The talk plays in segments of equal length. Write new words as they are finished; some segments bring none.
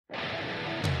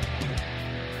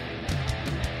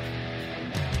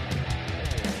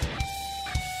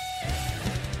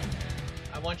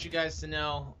want you guys to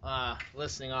know,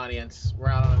 listening audience, we're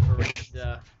out on a parade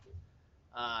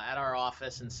at our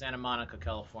office in Santa Monica,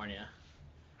 California,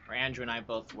 where Andrew and I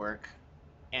both work.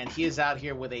 And he is out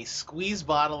here with a squeeze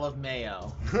bottle of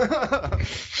mayo,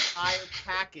 entire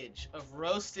package of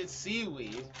roasted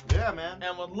seaweed, Yeah, man.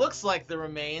 and what looks like the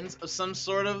remains of some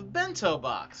sort of bento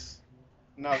box.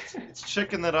 No, it's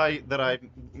chicken that I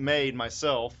made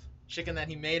myself, Chicken that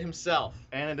he made himself.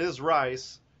 and it is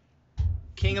rice.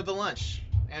 King of the lunch,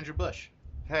 Andrew Bush.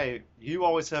 Hey, you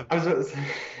always have I was about to say.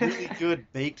 really good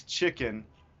baked chicken,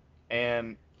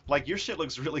 and like your shit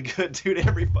looks really good, dude.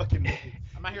 Every fucking day.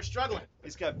 I'm out here struggling.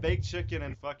 He's got baked chicken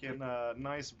and fucking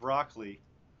nice broccoli.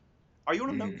 Are you on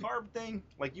a no carb thing?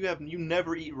 Like you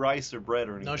never eat rice or bread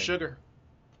or anything? No sugar.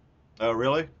 Oh,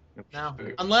 really? No.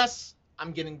 Unless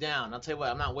I'm getting down. I'll tell you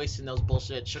what, I'm not wasting those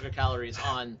bullshit sugar calories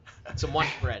on some lunch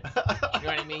bread. You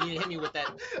know what I mean? You hit me with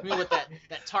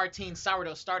that tartine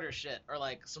sourdough starter shit, or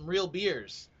like some real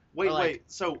beers. Wait, or like wait.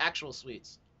 So actual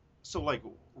sweets. like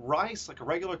rice, like a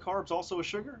regular carb's also a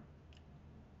sugar?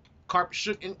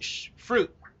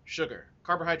 Fruit, sugar.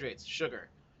 Carbohydrates, sugar.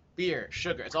 Beer,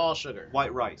 sugar. It's all sugar.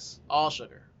 White rice. All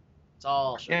sugar. It's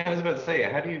all sugar. Yeah, I was about to say,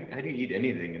 how do you eat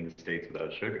anything in the States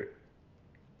without sugar?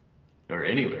 Or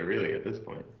anywhere really at this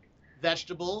point.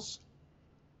 Vegetables,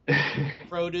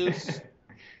 produce,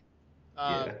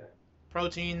 Yeah.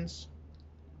 proteins.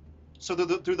 So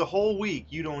through the whole week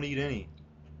you don't eat any,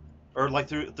 or like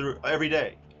through every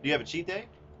day. Do you have a cheat day?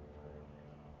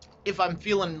 If I'm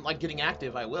feeling like getting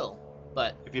active, I will.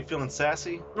 But If you're feeling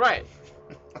sassy, right,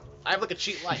 I have like a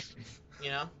cheat life, you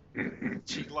know.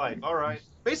 cheat life. All right,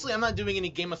 Basically, I'm not doing any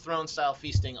Game of Thrones style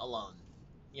feasting alone,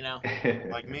 you know.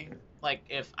 like me. Like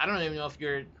if I don't even know if I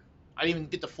didn't even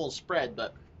get the full spread,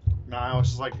 but No, it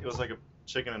was like a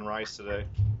chicken and rice today.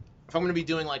 if I'm gonna be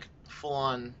doing like full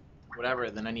on whatever,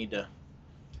 then I need to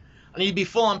be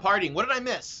full on partying. What did I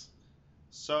miss?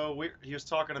 So he was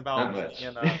talking Not about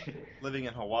much. living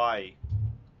in Hawaii.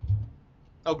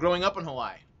 Oh, growing up in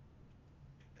Hawaii.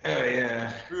 Oh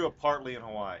yeah. Grew up partly in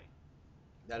Hawaii.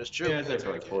 That is true. Yeah, I was there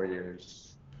for like 4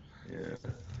 years. Yeah.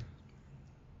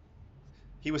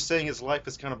 He was saying his life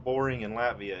is kind of boring in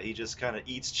Latvia. He just kind of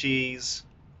eats cheese,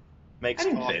 makes I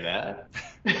didn't coffee. say that.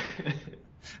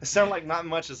 It sounded like not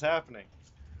much is happening.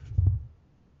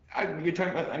 I'm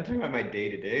talking about my day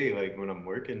to day, like when I'm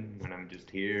working, when I'm just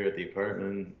here at the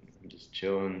apartment, I'm just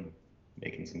chilling,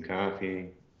 making some coffee,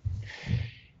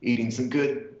 eating some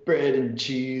good bread and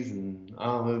cheese and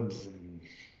olives and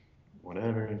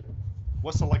whatever.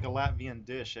 What's like a Latvian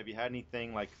dish? Have you had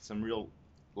anything like some real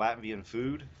Latvian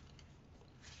food?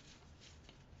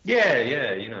 Yeah,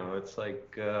 it's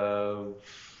like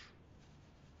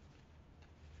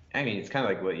I mean, it's kind of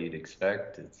like what you'd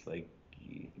expect. It's like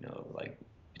like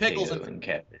Pickles potato and and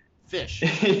cabbage. fish.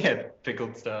 Yeah,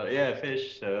 pickled stuff. Yeah,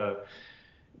 fish.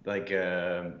 Like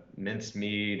minced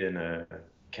meat and a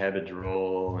cabbage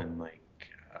roll and like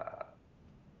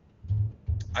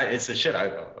it's the shit I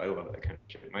love. I love that kind of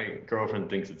shit. My girlfriend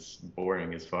thinks it's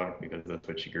boring as fuck because that's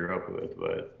what she grew up with,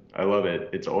 but I love it.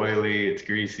 It's oily, it's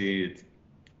greasy, it's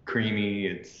creamy,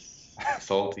 it's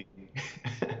salty.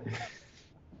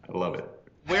 I love it.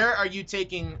 Where are you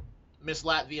taking Miss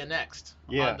Latvia next?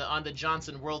 Yeah. On the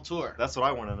Johnson World Tour. That's what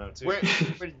I want to know too. Where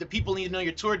the people need to know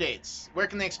your tour dates. Where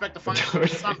can they expect to find you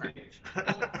this summer?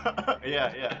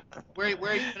 Yeah. Where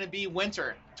are you gonna be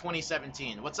winter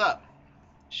 2017? What's up?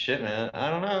 Shit, man. I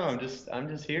don't know. I'm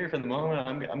just here for the moment.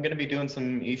 I'm gonna be doing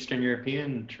some Eastern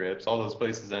European trips, all those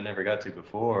places I never got to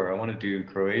before. I want to do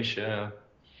Croatia.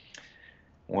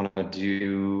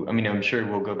 I mean, I'm sure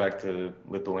we'll go back to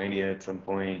Lithuania at some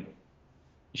point.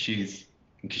 Because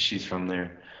she's from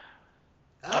there.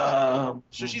 So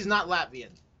she's not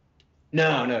Latvian.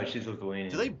 No, she's Lithuanian.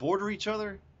 Do they border each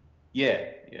other?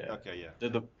 Yeah. Okay, yeah.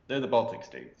 They're the Baltic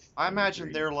states. I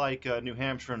imagine they're like New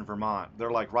Hampshire and Vermont.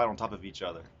 They're like right on top of each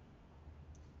other.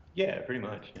 Yeah, pretty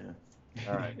much. Yeah.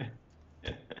 All right.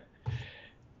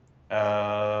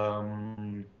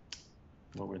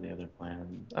 What were the other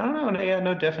plans? I don't know.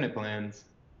 No definite plans.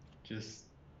 Just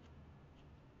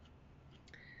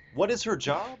What is her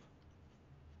job?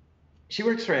 she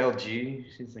works for LG.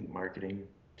 She's like marketing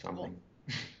something.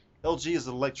 LG is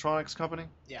an electronics company?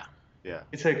 Yeah. Yeah.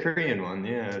 It's a Korean one.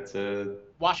 Yeah, it's a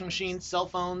Washing machines, cell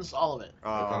phones, all of it.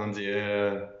 phones. Yeah.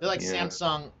 They're like yeah.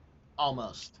 Samsung,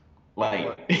 almost.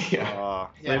 Light. Yeah.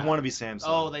 They Yeah. want to be Samsung.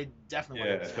 Oh, they definitely.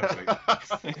 Yeah.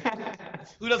 Definitely.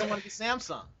 Who doesn't want to be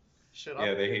Samsung? Shut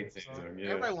Yeah, they hate Samsung. Yeah.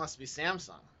 Everybody wants to be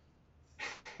Samsung.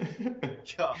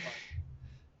 God.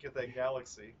 Get that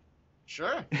Galaxy.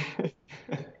 Sure.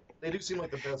 They do seem like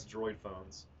the best Droid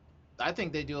phones. I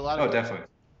think they do a lot Oh, of definitely.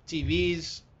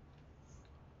 TVs.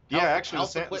 Yeah, Health- actually,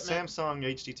 health the equipment. Samsung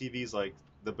HDTV is like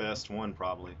the best one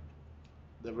probably.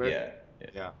 They're very, Yeah.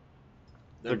 Yeah,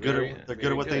 they're good very, at they're very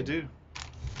good at what they good. do.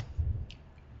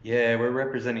 Yeah, we're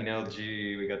representing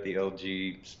LG. We got the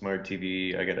LG Smart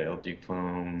TV. I got an LG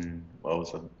phone. Well, it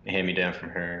was a hand-me-down from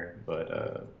her,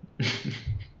 but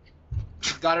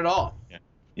Got it all.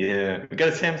 yeah, we got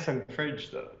a Samsung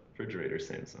fridge though. Refrigerator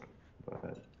Samsung.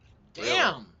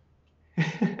 Damn.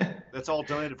 But That's all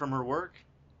donated from her work.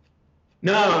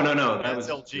 no, that That's was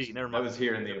LG. just- Never that mind. was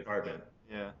here in the apartment.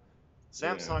 Yeah,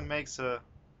 Samsung makes a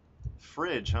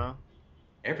fridge, huh?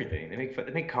 Everything. They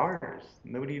make cars.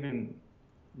 Nobody even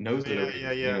knows it Yeah, over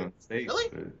yeah, you yeah. know, in the States. Really?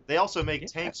 But They also make Yeah.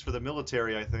 tanks for the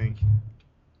military, I think.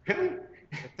 really?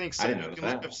 I think so. I didn't You know can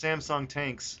look that. up Samsung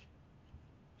tanks.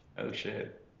 Oh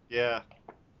shit. Yeah.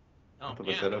 Oh Have to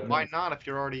look man. that up Why now. not if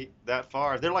you're already that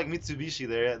far? They're like Mitsubishi.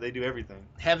 They do everything.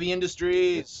 Heavy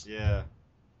industries. Yeah.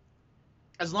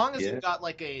 As long as Yeah. you've got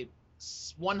like a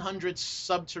 100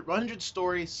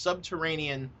 story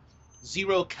subterranean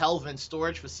 0 Kelvin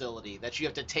storage facility that you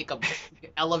have to take a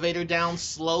elevator down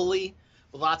slowly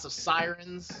with lots of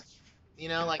sirens, you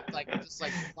know, like just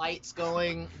like lights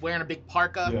going, wearing a big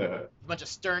parka, a bunch of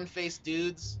stern-faced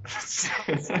dudes.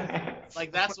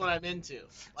 Like that's what I'm into.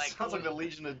 Like Sounds like the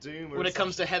Legion of Doom. Or when it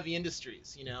comes to something. heavy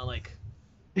industries, you know, like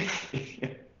Yeah.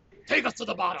 take us to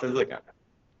the bottom.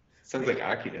 Sounds like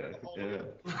Akira.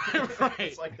 Yeah. Right.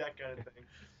 It's like that kind of thing.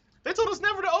 They told us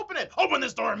never to open it. Open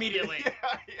this door immediately.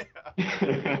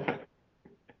 Yeah.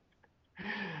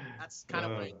 That's kind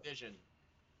of what I envision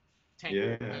tank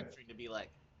Yeah. manufacturing to be like.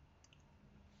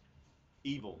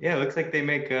 Evil. Yeah, it looks like they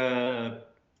make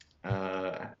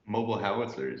mobile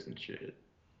howitzers and shit.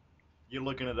 You're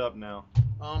looking it up now.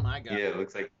 Oh my god. Yeah, it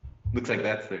looks like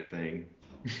that's their thing.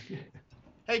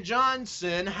 Hey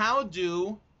Johnson, how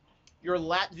do your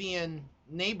Latvian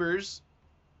neighbors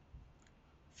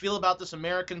feel about this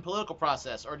American political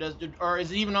process, or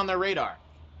is it even on their radar?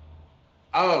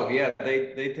 Oh yeah,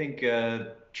 they think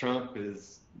Trump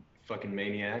is fucking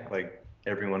maniac like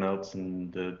everyone else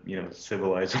in the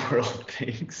civilized world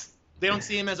thinks. They don't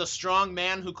see him as a strong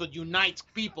man who could unite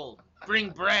people, bring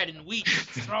bread and wheat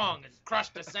strong and crush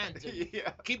dissent and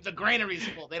Yeah. keep the granaries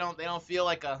full. They don't feel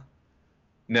like a.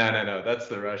 No, that's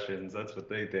the Russians. That's what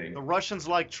they think. The Russians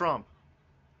like Trump.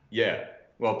 Yeah.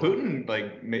 Well, Putin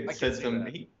can said see some.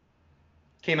 that. He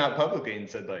came out publicly and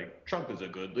said like Trump is a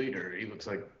good leader. He looks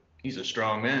like he's a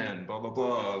strong man. Blah blah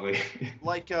blah.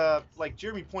 Like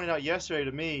Jeremy pointed out yesterday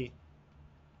to me,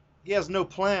 he has no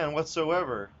plan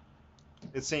whatsoever.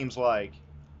 It seems like,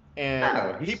 and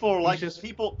No, he's- people are he's like just-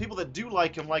 people that do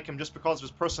like him just because of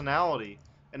his personality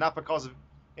and not because of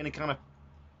any kind of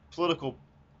political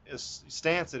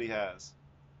stance that he has.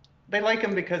 They like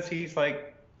him because he's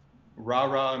like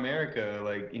rah America.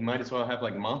 Like he might as well have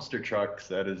like monster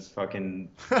trucks at his fucking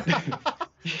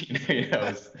his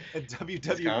And his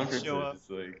WWE conferences. show up.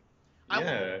 Like, I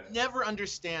yeah. will never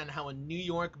understand how a New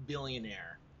York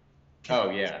billionaire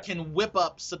Oh yeah. can whip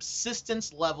up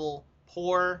subsistence level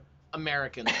poor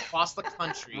Americans across the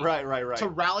country Right. to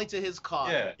rally to his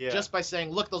cause Yeah. Yeah. just by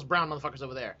saying, "Look, those brown motherfuckers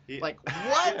over there." Yeah. Like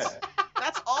what? Yeah.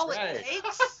 That's all Right. it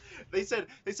takes. They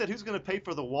said who's going to pay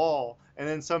for the wall, and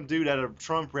then some dude at a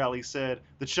Trump rally said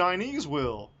the Chinese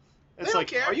will. It's don't like,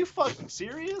 care. are you fucking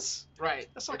serious? Right.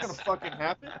 That's not going to fucking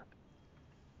happen.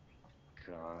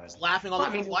 God. Laughing all Well,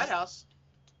 the I way to mean, the White House.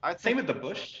 I Same think with the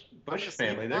Bush just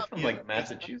family. They're up, from yeah. like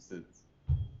Massachusetts.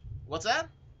 What's that?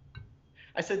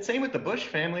 I said same with the Bush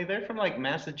family. They're from like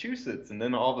Massachusetts, and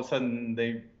then all of a sudden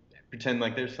they pretend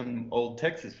like they're some old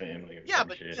Texas family. Or Yeah, some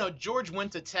but shit. George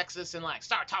went to Texas and like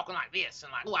started talking like this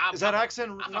and like, "Oh, I'm is that from-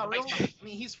 accent I'm not from real? baseball." I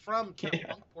mean, he's from Yeah.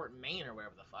 Bunkport, Maine, or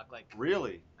wherever the fuck. Like,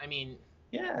 Really? I mean,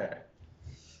 Yeah.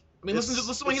 listen to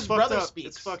when it's his fucked brother up. speaks.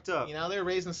 It's fucked up. You know, they're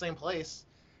raised in the same place.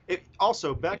 It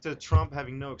also back to Trump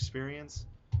having no experience.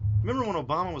 Remember when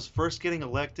Obama was first getting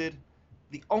elected?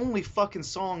 The only fucking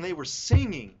song they were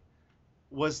singing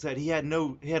was that he had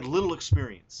little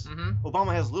experience. Mm-hmm.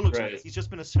 Obama has little experience. Right. He's just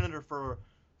been a senator for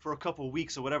a couple of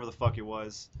weeks or whatever the fuck it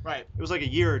was. Right. It was like a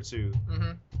year or two.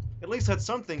 Mm-hmm. At least had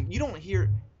something. You don't hear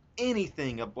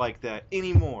anything like that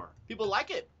anymore. People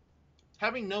like it.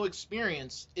 Having no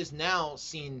experience is now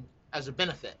seen as a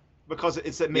benefit. Because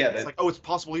it's Yeah, like, oh, it's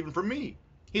possible even for me.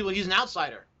 He's an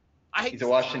outsider. I hate He's a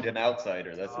Washington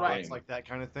outsider. That's the Right. thing. It's like that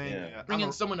kind of thing. Yeah. Yeah. bring I'm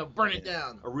in someone to burn it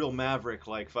down. a real maverick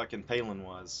like fucking Palin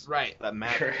was. Right. That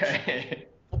maverick. Right.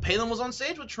 Well, Palin was on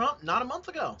stage with Trump not a month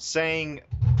ago. Saying,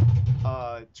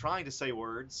 trying to say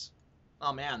words.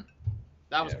 Oh man,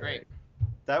 that was Yeah, great. right.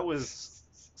 That was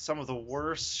some of the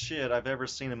worst shit I've ever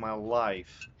seen in my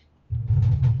life.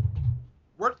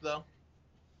 Worked though.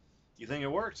 You think it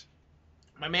worked?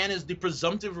 My man is the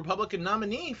presumptive Republican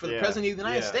nominee for the Yeah, president of the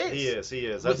United States. He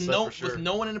is. That's for sure. With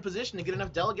no one in a position to get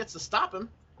enough delegates to stop him.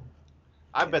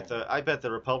 I bet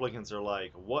the Republicans are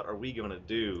like, what are we gonna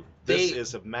do? This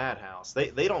is a madhouse.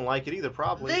 They don't like it either,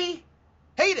 probably. They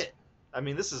hate it. I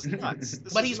mean, this is nuts.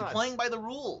 But he's playing by the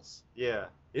rules. Yeah.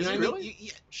 Is he he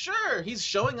really? Sure. He's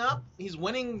showing up. He's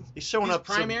winning. He's showing up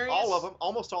primaries. All of them,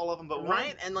 almost all of them, but right.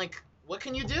 one. And like, what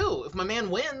can you do if my man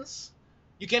wins?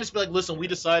 You can't just be like, listen, we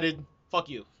decided. Fuck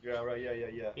you. Yeah. Right.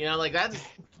 Yeah. You know, like that's.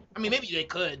 I mean, maybe they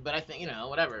could, but I think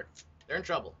whatever. They're in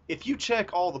trouble. If you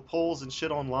check all the polls and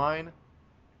shit online,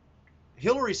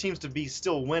 Hillary seems to be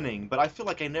still winning, but I feel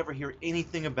like I never hear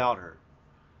anything about her.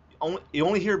 You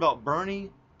only hear about Bernie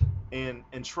and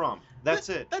Trump. That's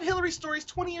it. That Hillary story's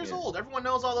 20 years old. Everyone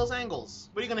knows all those angles.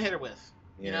 What are you gonna hit her with?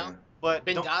 Yeah. You know? But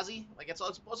Benghazi? Like it's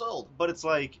old. But it's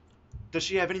like, does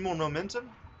she have any more momentum?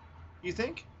 You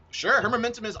think? Sure. Her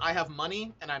momentum is I have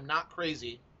money and I'm not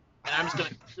crazy, and I'm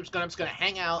just gonna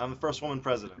hang out. I'm the first woman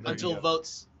president. There until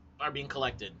votes are being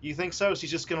collected. You think so?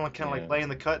 She's just gonna kind of like lay in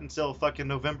the cut until fucking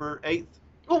November 8th?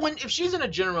 Well, if she's in a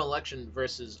general election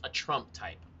versus a Trump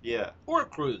type. Yeah. Or a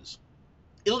Cruz,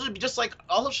 it'll just be just like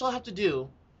all she'll have to do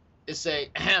is say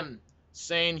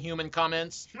sane human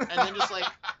comments, and then just like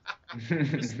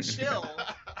just chill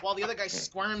while the other guy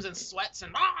squirms and sweats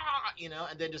and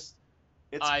and then just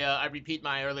I repeat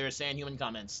my earlier sane human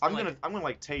comments. I'm gonna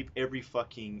like tape every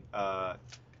fucking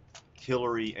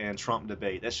Hillary and Trump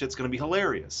debate. That shit's gonna be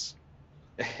hilarious.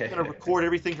 I'm gonna record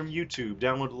everything from YouTube,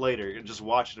 download it later, and just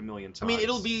watch it a million times. I mean,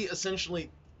 it'll be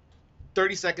essentially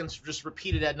 30 seconds just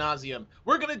repeated ad nauseum.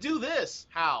 We're gonna do this.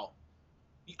 How?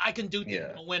 I can do things.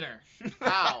 A winner.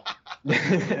 How?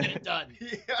 Get it done.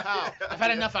 How? I've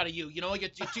had enough out of you. You know, you're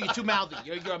too mouthy.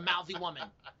 You're a mouthy woman.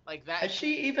 Like that. Has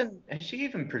she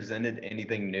even presented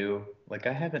anything new? Like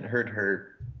I haven't heard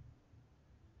her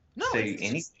say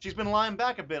anything. She's been lying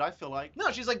back a bit, I feel like.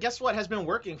 No, she's like, guess what has been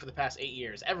working for the past 8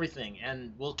 years? Everything,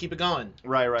 and we'll keep it going.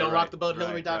 Right. Don't rock the boat,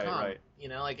 Hillary.com. Right. You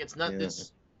know, like it's not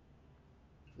this.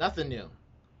 Nothing new.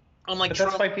 Unlike but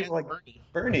Trump that's why people like Bernie.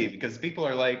 Bernie, because people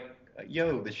are like,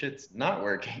 yo, the shit's not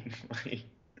working.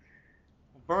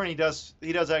 Bernie does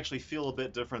actually feel a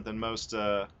bit different than most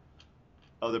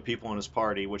other people in his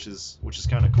party, which is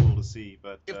kind of cool to see.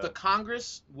 But if the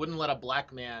Congress wouldn't let a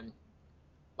black man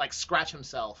like scratch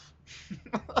himself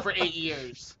for 8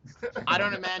 years, I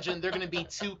don't imagine they're gonna be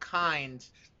too kind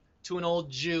to an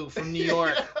old Jew from New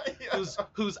York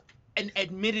who's an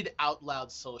admitted out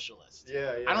loud socialist.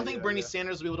 I don't think Bernie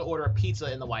Sanders will be able to order a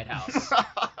pizza in the White House,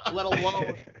 let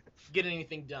alone get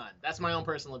anything done. That's my own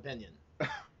personal opinion.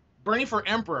 Bernie for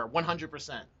emperor,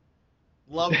 100%.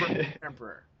 Love Bernie for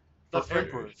emperor. But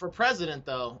for president,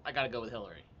 though, I gotta go with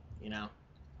Hillary. You know.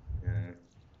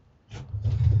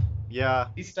 Yeah.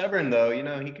 He's stubborn though. You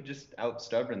know, he could just out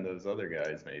stubborn those other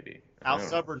guys maybe. Out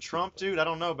stubborn Trump, dude. I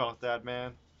don't know about that,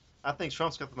 man. I think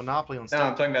Trump's got the monopoly on stuff. No,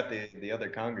 I'm talking about the other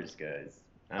Congress guys.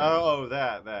 Oh,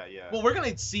 that, yeah. Well, we're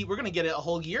gonna get a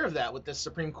whole year of that with this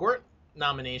Supreme Court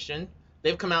nomination.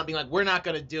 They've come out being like, we're not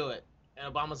gonna do it,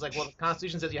 and Obama's like, well, the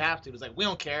Constitution says you have to. It's like, we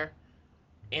don't care,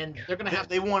 and they're gonna have.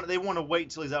 They want to wait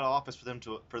until he's out of office for them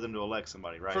to elect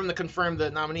somebody, right? From to confirm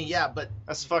the nominee, yeah, but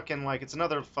that's fucking like it's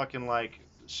another fucking like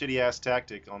shitty ass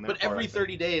tactic on their part. But every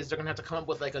 30 days, they're gonna have to come up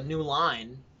with like a new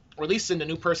line, or at least send a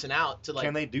new person out to like.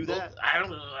 Can they do that? I don't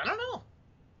know.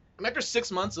 I mean, after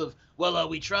 6 months of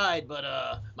we tried, but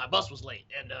my bus was late,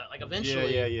 and like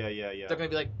eventually, yeah. they're gonna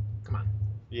be like, come on.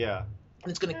 Yeah. And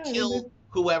it's gonna kill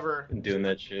whoever. Been doing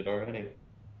that shit already.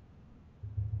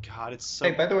 God, it's so.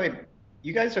 Hey, by the way,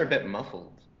 you guys are a bit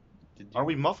muffled. Are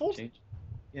we muffled? Change?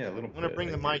 Yeah, a little bit. I'm gonna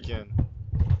bring the mic in.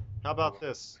 How about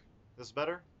this? This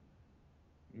better?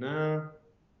 No.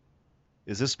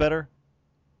 Is this better?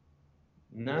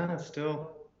 No,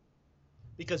 still.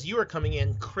 Because you are coming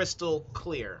in crystal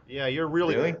clear. Yeah, you're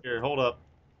really clear. Hold up.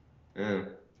 Yeah.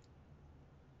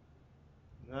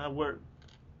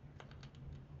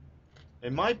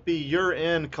 It might be your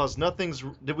end because nothing's.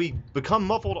 Did we become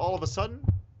muffled all of a sudden?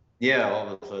 Yeah, all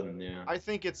of a sudden, yeah. I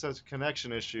think it's a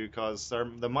connection issue because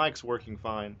the mic's working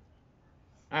fine.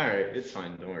 All right, it's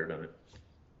fine. Don't worry about it.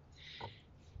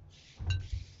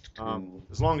 Cool.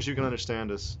 As long as you can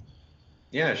understand us.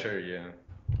 Yeah, sure, yeah.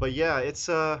 But yeah, it's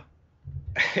the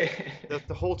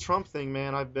whole Trump thing,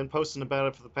 man. I've been posting about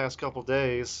it for the past couple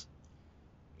days,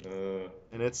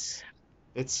 and it's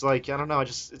like I don't know.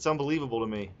 It's unbelievable to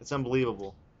me. It's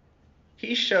unbelievable.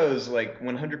 He shows like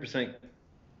 100%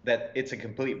 that it's a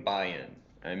complete buy-in.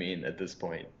 I mean, at this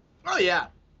point. Oh yeah.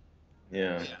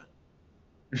 Yeah.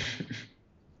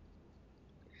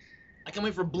 I can't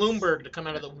wait for Bloomberg to come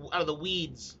out of the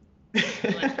weeds.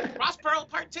 Like, Ross Perot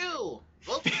Part 2.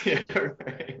 Well, Yeah,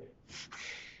 right.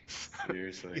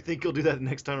 Seriously. You think he'll do that the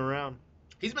next time around?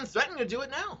 he's been threatening to do it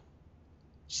now.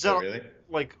 Oh, really?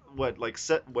 Like what? Like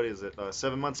what is it?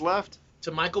 7 months left?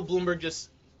 To Michael Bloomberg, just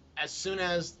as soon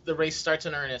as the race starts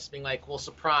in earnest, being like, well,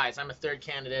 surprise, I'm a third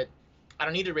candidate. I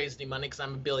don't need to raise any money because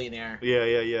I'm a billionaire.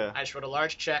 Yeah. I just wrote a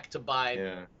large check to buy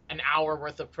Yeah. an hour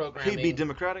worth of programming. He'd be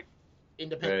Democratic?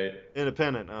 Independent. Right.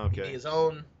 Independent. He'd be Okay. his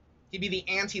own. He'd be the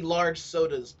anti-large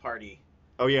sodas party.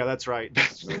 Oh yeah, that's right.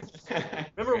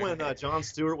 Remember when Jon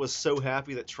Stewart was so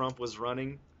happy that Trump was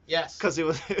running? Yes. Because it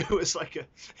was like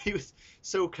he was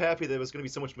so happy that there was going to be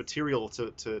so much material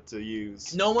to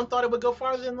use. No one thought it would go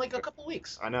farther than like a couple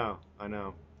weeks. I know. And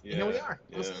here we are.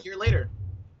 Yeah. Almost a year later.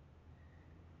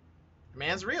 The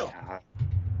man's real. God. I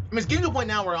mean, it's getting to a point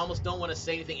now where I almost don't want to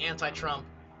say anything anti-Trump,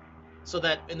 so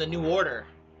that in the new order,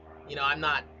 I'm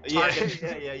not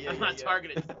targeted. Yeah. I'm not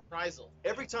targeted for reprisal.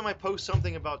 Every time I post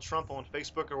something about Trump on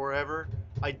Facebook or wherever,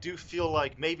 I do feel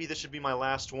like maybe this should be my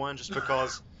last one, just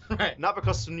because, Right. not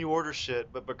because of some new order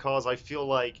shit, but because I feel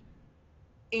like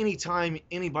anytime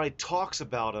anybody talks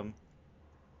about him,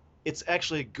 it's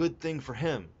actually a good thing for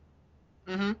him.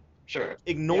 Mm-hmm. Sure.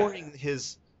 Ignoring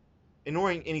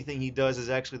anything he does is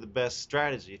actually the best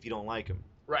strategy if you don't like him.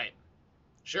 Right.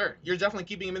 Sure. You're definitely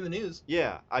keeping him in the news.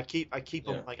 Yeah, I keep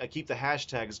Yeah. them, like I keep the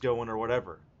hashtags going or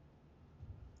whatever.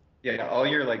 Yeah, all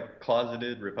your like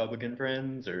closeted Republican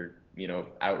friends or,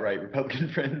 outright Republican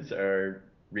friends are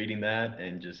reading that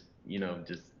and just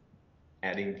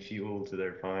adding fuel to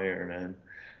their fire, man.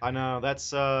 I know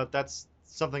that's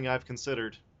something I've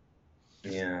considered,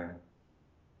 Yeah.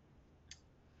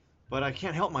 but I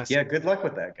can't help myself. Yeah, good luck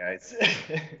with that, guys.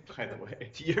 By the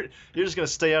way. You're just gonna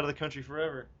stay out of the country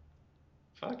forever.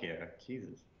 Fuck yeah.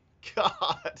 Jesus.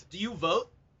 God, Do you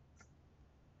vote?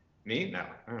 Me? No. I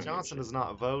don't give a Johnson shit. does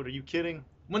not vote. Are you kidding?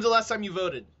 When's the last time you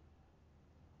voted?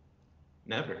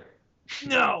 Never.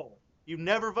 No. You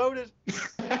never voted?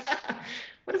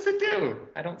 What does it do?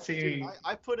 I don't see. Dude,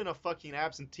 I put in a fucking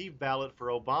absentee ballot for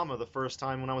Obama the first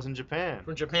time when I was in Japan.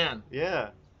 From Japan. Yeah.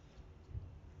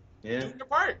 Yeah. Doing your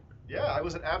part. Yeah, I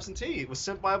was an absentee. It was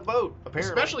sent by vote, apparently.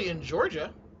 Especially in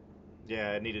Georgia.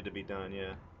 Yeah, it needed to be done,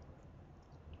 yeah.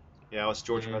 Yeah, I was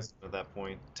Georgia Mhm. resident at that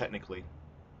point, technically.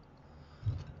 I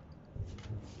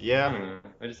Yeah. don't know.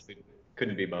 I just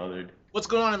couldn't be bothered. What's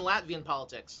going on in Latvian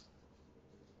politics?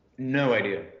 No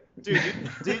idea. Dude,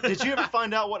 did you ever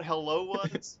find out what hello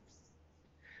was?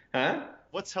 Huh?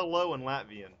 What's hello in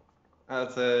Latvian?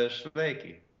 It's a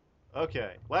Šveiki.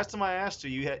 Okay. Last time I asked you,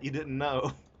 you didn't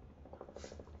know.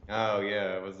 Oh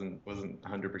yeah, it wasn't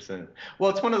 100%. Well,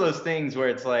 it's one of those things where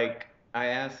it's like I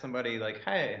ask somebody like,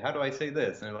 "Hey, how do I say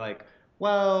this?" And they're like,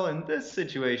 "Well, in this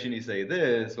situation, you say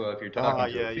this. Well, if you're talking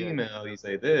to yeah, a yeah. female, you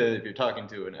say this. If you're talking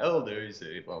to an elder, you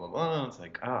say blah blah blah." It's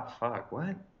like, oh fuck,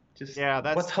 what? Just Yeah,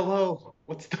 that's- what's hello?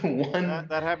 What's the one?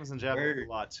 That happens in Japanese word?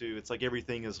 a lot too. It's like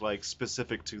everything is like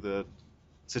specific to the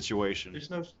situation. There's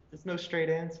no straight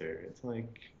answer. It's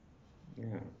like, yeah.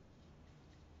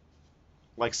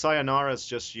 Like sayonara is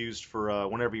just used for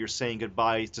whenever you're saying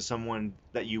goodbye to someone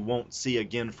that you won't see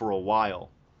again for a while.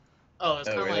 Oh, it's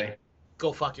Oh, kind of really? like,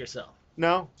 go fuck yourself.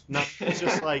 No, it's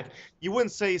just like you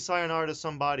wouldn't say sayonara to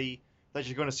somebody that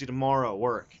you're going to see tomorrow at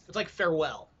work. It's like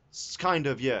farewell. It's kind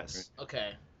of, yes.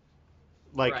 Okay.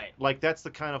 Like Right. like that's the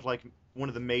kind of like one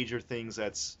of the major things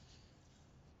that's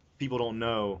people don't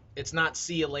know. It's not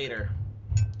see you later.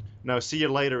 No, see you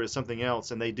later is something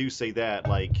else, and they do say that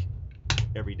like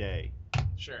every day.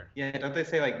 Sure. Yeah, don't they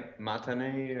say like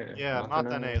matane? Or Yeah,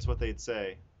 matane is what they'd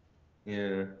say.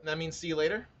 Yeah. That means see you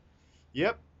later?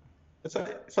 Yep. It's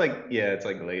like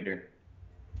later.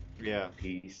 Yeah.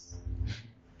 Peace.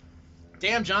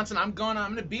 Damn, Johnson, I'm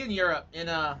gonna be in Europe in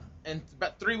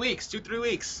about 3 weeks, 3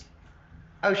 weeks.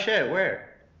 Oh shit, where?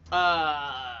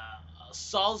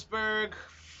 Salzburg,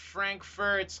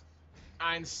 Frankfurt,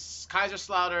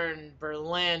 Kaiserslautern,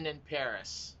 Berlin, and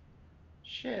Paris.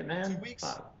 Shit, man. 2 weeks?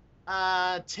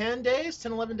 Fuck. 10 days,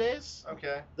 10, 11 days.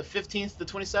 Okay. The 15th, the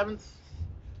 27th.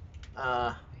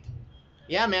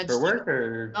 Yeah, man. For work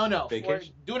or Oh no, vacation? we're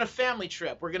doing a family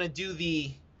trip. We're gonna do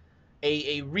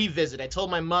a revisit. I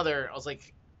told my mother, I was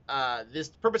like, the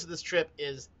purpose of this trip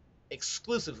is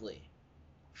exclusively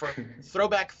for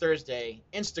Throwback Thursday,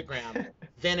 Instagram,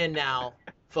 then and now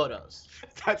photos.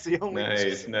 That's the only.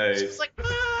 Nice, She nice. was like,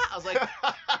 ah! I was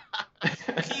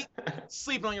like, keep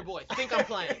sleeping on your boy. Think I'm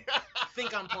playing.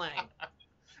 Think I'm playing.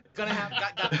 Gonna have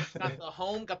got the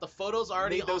home, got the photos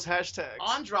already Need those hashtags.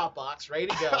 on Dropbox, ready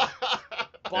to go.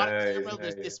 Bought a camera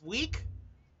Nice. this week,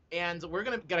 and we're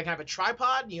gonna have a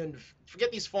tripod. You forget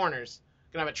these foreigners.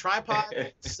 Gonna have a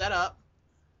tripod set up,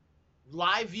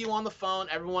 live view on the phone.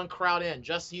 Everyone crowd in.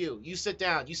 Just you. You sit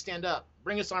down. You stand up.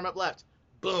 Bring his arm up left.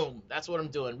 Boom. That's what I'm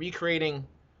doing. Recreating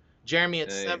Jeremy at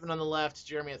Nice. 7 on the left.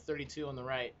 Jeremy at 32 on the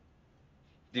right.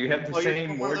 Do you have the you're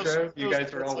same one of those wardrobe you photos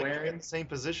guys were that's, all like, wearing? in the same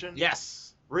position?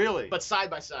 Yes. Really? But side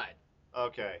by side.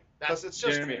 Okay. That's Because it's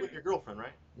just Jeremy. you with your girlfriend,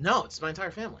 right? No, it's my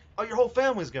entire family. Oh, your whole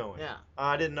family's going. Yeah.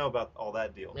 I didn't know about all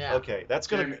that deal. Yeah. Okay, that's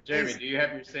gonna Jeremy, be Jeremy, do you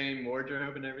have your same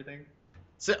wardrobe and everything?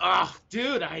 So,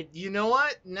 dude, you know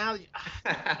what? Now,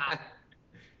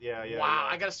 Yeah, yeah. wow, yeah.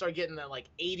 I gotta start getting the like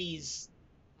 80s,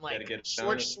 like Gotta get it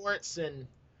short done. shorts and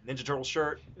Ninja Turtle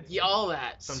shirt. yeah, all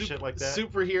that. Some shit like that?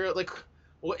 Superhero, like,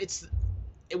 well,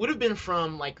 it would have been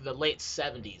from like the late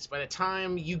 70s. By the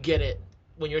time you get it,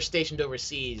 when you're stationed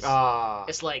overseas,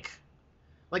 it's like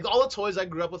all the toys I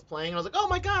grew up with playing. I was like, oh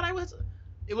my god,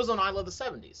 it was on I Love the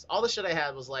 70s. All the shit I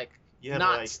had was like You had,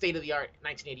 not like- state of the art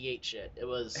 1988 shit. It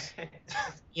was,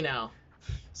 you know.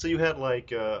 So you had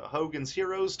like Hogan's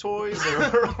Heroes toys,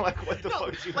 or like what the No,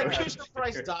 fuck did you like have? Fisher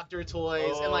Price Doctor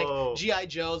toys and Oh. like GI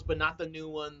Joes, but not the new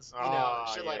ones. You know,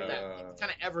 Ah, shit like yeah. that.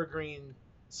 Kind of evergreen.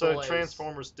 So toys.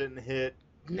 Transformers didn't hit.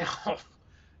 No.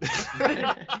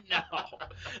 No.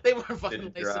 They weren't fucking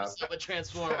Didn't racing drop. us up with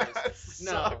Transformers. That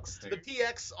No. sucks. The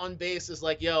PX on base is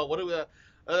like, yo, what do we?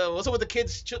 What's up with the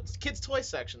kids toy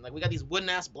section? Like, we got these wooden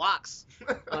ass blocks.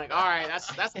 I'm like, all right,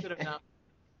 that's good enough.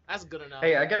 That's good enough.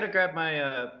 Hey, I gotta grab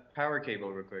my power cable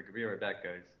real quick. I'll be right back,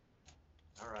 guys.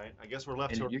 All right, I guess we're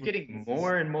left And to. you're getting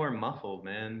more and more muffled,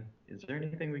 man. Is there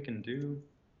anything we can do?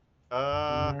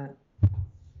 Uh,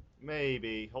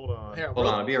 maybe. Hold on. Here, Hold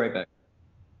on, I'll be right back.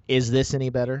 Is this any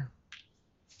better?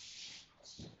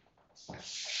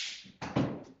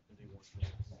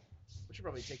 We should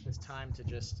probably take this time to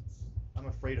just. I'm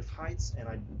afraid of heights, and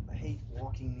I hate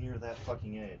walking near that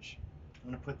fucking edge.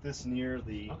 I'm gonna put this near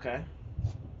the. Okay.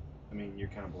 I mean, you're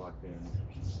kind of blocked in.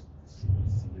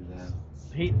 Do that.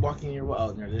 Hate walking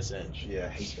near this edge. Yeah, I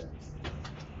hate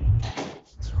that.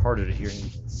 It's harder to hear.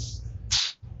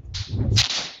 I'm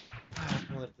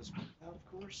gonna let this one out,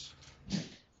 of course.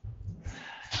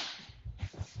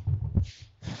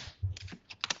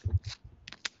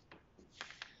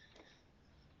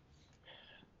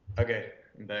 Okay,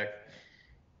 I'm back.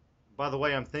 By the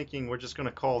way, I'm thinking we're just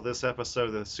gonna call this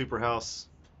episode the Superhouse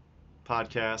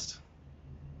podcast,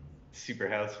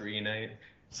 Superhouse reunite.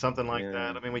 something like Yeah.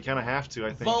 that. I mean, we kind of have to,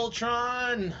 I think.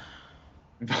 Voltron.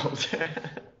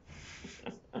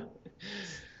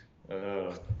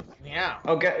 Oh. Yeah.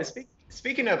 Oh, guys.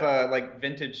 Speaking of like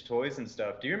vintage toys and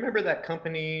stuff, do you remember that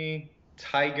company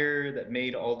Tiger that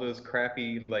made all those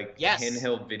crappy like Yes.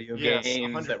 handheld video Yes,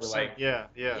 games that were 100%. like, Yeah,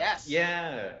 yeah. Yes.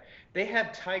 yeah, they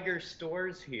have Tiger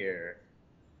stores here,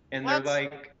 and What? they're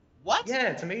like, What? yeah,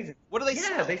 it's amazing. What do they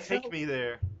Yeah, sell? they sell Take me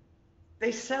there.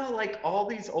 they sell like all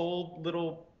these old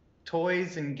little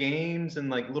toys and games and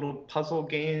like little puzzle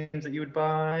games that you would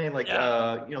buy, like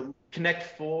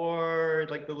Connect Four,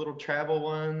 like the little travel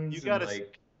ones. You gotta and,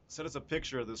 like Send us a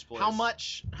picture of this place. How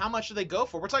much do they go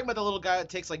for? We're talking about the little guy that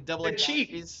takes like double They're A cheap.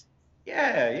 batteries.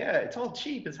 yeah, it's all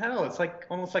cheap as hell. It's like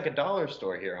almost like a dollar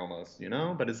store here almost, you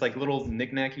know? But it's like little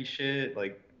knick-knacky shit,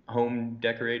 like home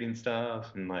decorating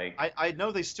stuff and like I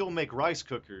know they still make rice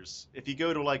cookers. If you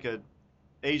go to like a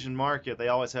Asian market, they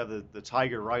always have the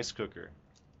Tiger rice cooker.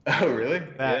 Oh, really?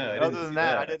 That, Yeah, I didn't other than see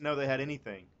that, I didn't know they had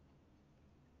anything.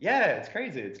 Yeah, it's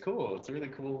crazy. It's cool. It's a really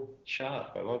cool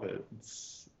shop. I love it.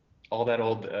 It's all that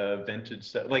old vintage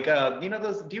stuff. Like, you know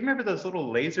those? Do you remember those little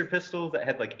laser pistols that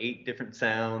had like 8 different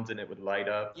sounds and it would light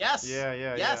up? Yes. Yeah,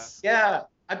 yeah, Yes. Yeah,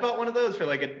 I bought one of those for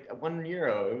like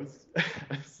 €1.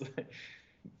 It was like,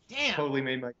 Damn. totally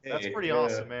made my day. That's pretty Yeah.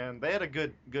 awesome, man. They had a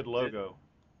good logo,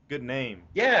 good name.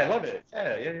 Yeah, I love it.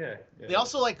 Yeah. They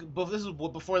also like this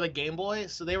was before the Game Boy,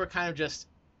 so they were kind of just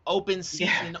open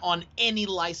season on any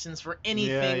license for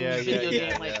anything video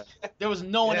game. Like there was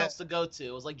no one else to go to.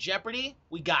 It was like Jeopardy,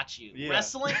 we got you. Yeah.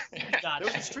 Wrestling, we got There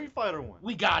was you. a Street Fighter one.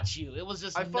 We got you. It was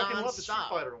just I fucking love the Street nonstop.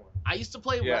 Fighter one. I used to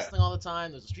play Yeah. wrestling all the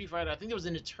time. There was a Street Fighter. I think there was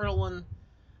an Eternal one.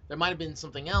 There might have been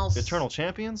something else. Eternal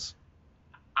Champions?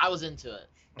 I was into it.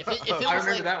 If it I was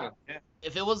remember like, that one. Yeah.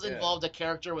 if it was Yeah. involved a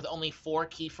character with only 4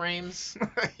 keyframes,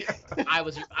 Yeah. I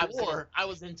was Four?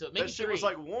 into it. Maybe That shit 3. was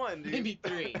like 1, dude. Maybe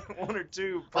 3. 1 or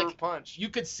 2 per Like, punch. You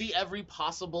could see every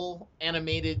possible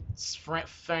animated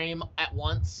frame at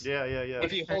once. Yeah.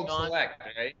 If you hold on. select,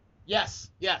 right? Yes.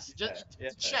 Just Yeah.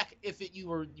 to check if you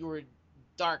were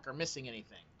dark or missing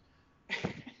anything.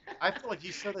 I feel like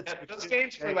you said that. Yeah, to those kids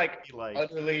games today were like would be like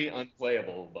utterly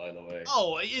unplayable, by the way.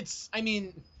 Oh, I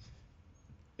mean,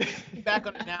 back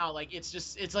on it now, like it's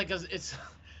like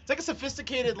a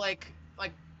sophisticated like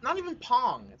not even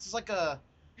Pong. It's just like a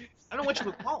I don't know what you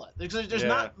would call it. There's Yeah.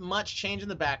 not much change in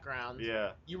the background.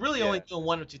 Yeah. You really only doing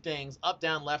one or two things: up,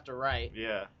 down, left, or right.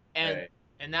 Yeah. And Right.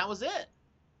 and that was it.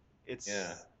 It's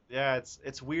Yeah.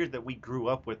 it's weird that we grew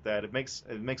up with that. It makes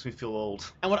me feel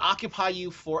old. And would occupy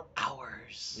you for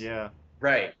hours. Yeah.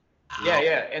 Right. Hours.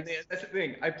 Yeah. And that's the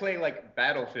thing. I play like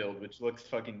Battlefield, which looks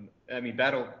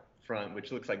Battlefront,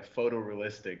 which looks like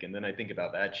photorealistic, and then I think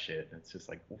about that shit. And it's just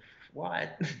like,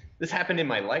 what? This happened in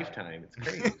my lifetime. It's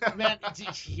crazy. Man,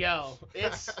 yo,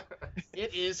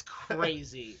 it is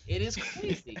crazy. It is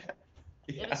crazy.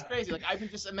 Yeah. It is crazy. Like I can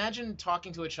just imagine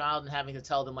talking to a child and having to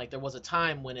tell them like there was a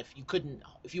time when if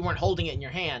you weren't holding it in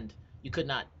your hand, you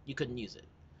couldn't use it.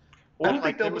 Or I don't like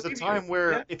think there they'll was a believe time you.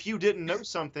 where Yeah. if you didn't know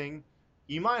something,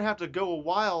 you might have to go a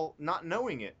while not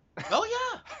knowing it. Oh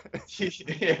yeah.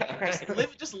 Yeah.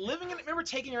 Just living in it. Remember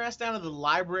taking your ass down to the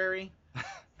library,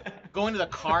 going to the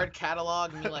card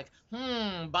catalog and being like,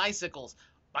 bicycles,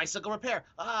 bicycle repair.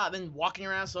 Then walking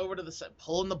your ass over to the set,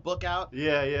 pulling the book out.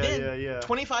 Yeah.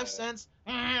 25 cents,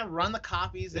 run the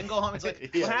copies, then go home. It's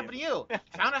like, Yeah, what happened to you?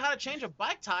 Found out how to change a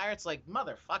bike tire. It's like,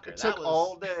 motherfucker. It took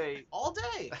all day. All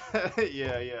day.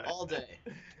 Yeah. All day.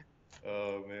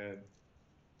 Oh man.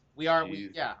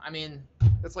 Jeez. I mean,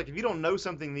 It's like if you don't know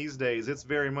something these days, it's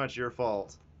very much your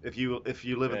fault. If you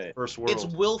live in the Right. first world. it's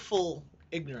willful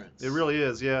ignorance. It really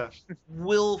is, yeah.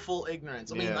 Willful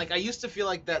ignorance. I mean, Yeah. like I used to feel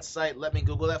like that site, let me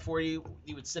Google that for you.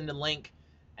 You would send a link,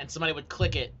 and somebody would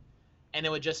click it, and it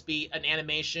would just be an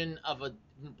animation of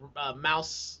a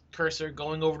mouse cursor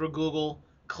going over to Google,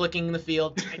 clicking the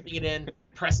field, typing it in,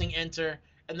 pressing enter,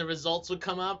 and the results would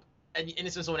come up. And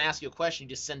anytime someone asks you a question, you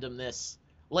just send them this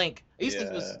link. I used to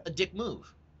think it was Yeah. a dick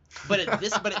move, but at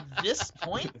this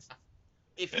point,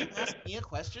 if you ask me a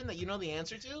question that you know the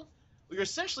answer to, what you're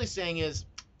essentially saying is,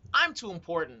 I'm too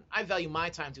important. I value my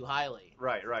time too highly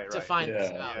Right. to find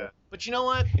this Yeah. out. Yeah. But you know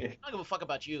what? I don't give a fuck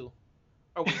about you.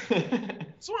 So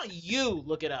why don't you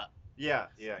look it up? Yeah.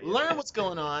 Learn what's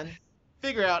going on,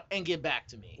 figure out, and get back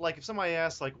to me. Like if somebody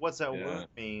asks like what's that Yeah. word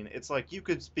mean, it's like you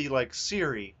could be like,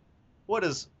 Siri, what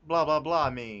does blah blah blah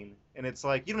mean? And it's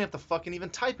like you don't have to fucking even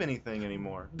type anything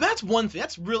anymore. That's one thing.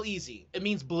 That's real easy. It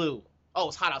means blue. Oh,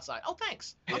 it's hot outside. Oh,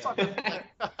 thanks. I'll talk to you. Like,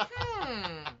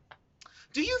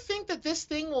 do you think that this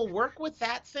thing will work with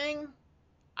that thing?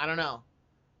 I don't know.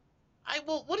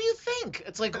 Well, what do you think?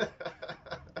 It's like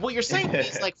what you're saying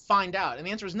is like find out, and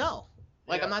the answer is no.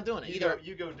 Like Yeah. I'm not doing it.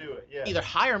 You go do it. Yeah. Either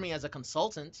hire me as a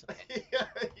consultant.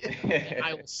 yeah.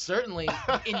 I will certainly,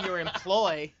 in your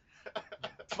employ,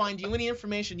 find you any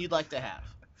information you'd like to have.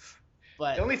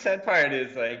 But The only sad part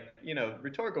is like,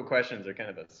 rhetorical questions are kind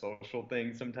of a social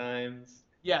thing sometimes.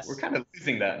 yes, We're kind of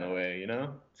losing that in a way,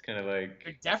 It's kind of you're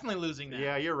like definitely losing that.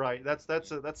 Yeah, you're right. That's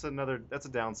a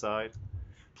downside.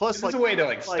 Plus, it's like a way to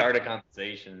like, start a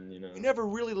conversation, you never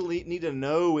really need to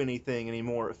know anything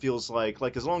anymore. It feels like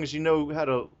as long as you know how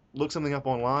to look something up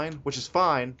online, which is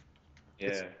fine.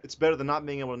 Yeah. It's better than not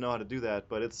being able to know how to do that.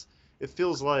 But it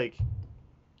feels like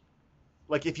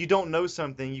if you don't know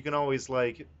something, you can always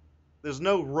there's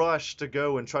no rush to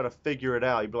go and try to figure it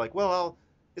out. You'd be like, well,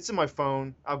 it's in my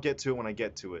phone. I'll get to it when I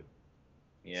get to it.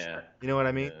 Yeah. You know what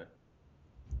I mean? Yeah.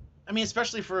 I mean,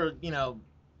 especially for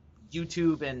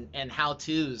YouTube and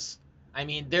how-tos. I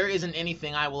mean, there isn't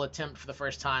anything I will attempt for the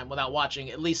first time without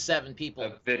watching at least 7 people.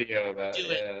 A video about Do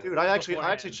it. Dude, I actually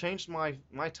Beforehand. changed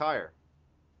my tire.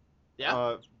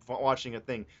 Yeah. Watching a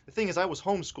thing. The thing is, I was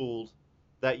homeschooled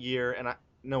that year, and I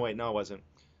wasn't.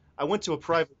 I went to a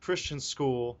private Christian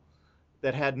school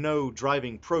that had no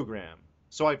driving program,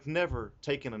 so I've never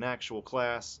taken an actual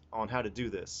class on how to do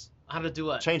this. How to do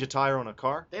what? Change a tire on a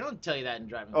car? They don't tell you that in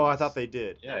driving. Oh, I class. thought they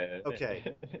did. Yeah. Okay.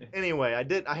 Anyway,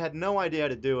 I had no idea how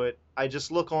to do it. I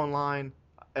just look online,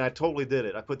 and I totally did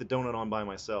it. I put the donut on by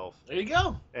myself, There you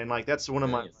go. and that's one of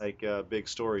my Nice. big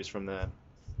stories from that.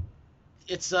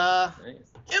 It's Nice.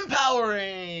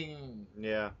 empowering.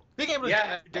 Yeah. Being able to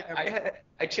Yeah,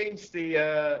 I changed the.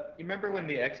 You remember when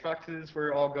the Xboxes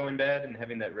were all going bad and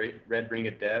having that red ring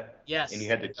of death, yes. and you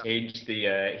had to change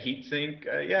the heat sink?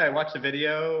 Yeah, I watched the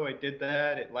video. I did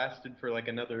that. It lasted for like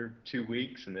another 2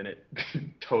 weeks, and then it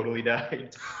totally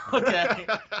died. Okay.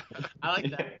 I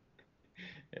like that.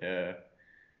 Yeah.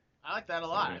 I like that a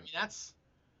lot. I mean, that's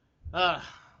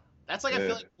like I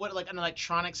feel like an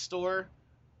electronics store,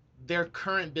 their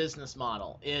current business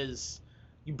model is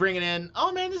you bring it in,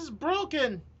 oh man, this is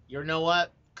broken. You know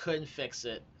what? Couldn't fix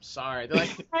it. Sorry. They're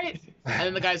like, right. And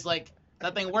then the guy's like,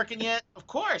 that thing working yet? Of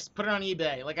course. Put it on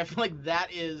eBay. Like I feel like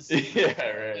that is Yeah,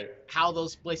 right. how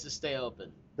those places stay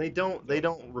open. They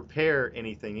don't repair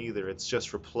anything either. It's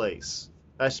just replace.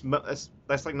 That's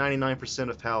like 99%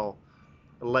 of how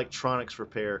electronics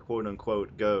repair, quote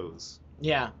unquote, goes.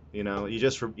 Yeah, You know, you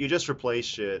just replace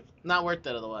shit. not worth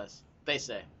it otherwise. They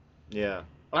say. Yeah.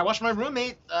 But I watched my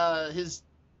roommate.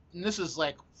 And this was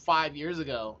like 5 years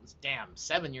ago. Damn,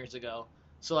 7 years ago.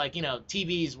 So like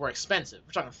TVs were expensive.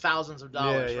 We're talking thousands of Yeah,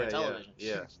 dollars for a yeah, yeah, television.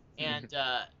 yeah. And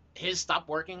his stopped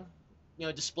working.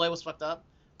 Display was fucked up.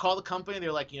 Call the company.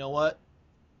 They're like, you know what?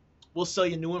 We'll sell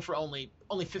you a new one for only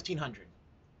 1,500.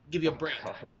 Give you a break.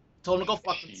 God. Told them to go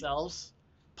fuck Jeez. themselves.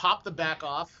 Pop the back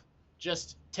off.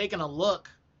 Just taking a look.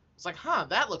 It's like,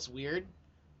 that looks weird.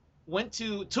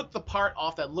 Took the part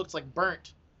off that looked like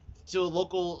burnt to a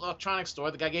local electronics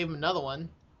store. The guy gave him another one.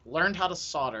 Learned how to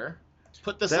solder.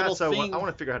 Put this little thing I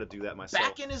want to figure out how to do that myself.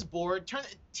 back in his board. Turn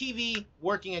the TV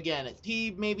working again.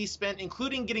 He maybe spent,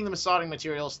 including getting the soldering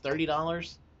materials,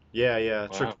 $30. Yeah, yeah.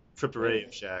 Wow. Trip to Radio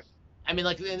Shack. I mean,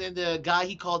 like the guy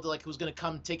he called, like, who was gonna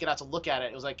come take it out to look at it.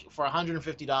 It was like, for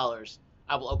 $150,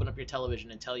 I will open up your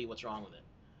television and tell you what's wrong with it.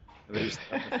 And they just-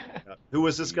 Who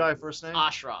was this guy first name?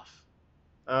 Ashraf.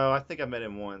 Oh, I think I met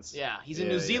him once. Yeah, he's in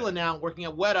Yeah, New yeah. Zealand now, working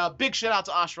at Weta. Big shout out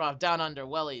to Ashraf down under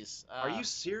Wellies. Are you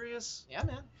serious? Yeah,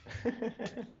 man.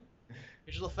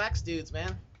 Visual effects dudes,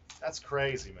 man. That's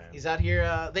crazy, man. He's out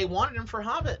here. They wanted him for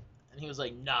Hobbit, and he was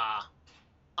like, "Nah,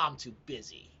 I'm too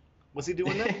busy." Was he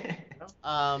doing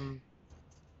that?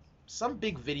 Some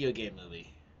big video game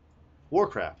movie.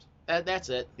 Warcraft. That's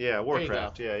it. Yeah, There you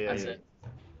Warcraft. go. Yeah, yeah, That's yeah. it.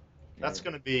 That's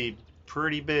gonna be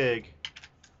pretty big.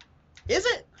 Is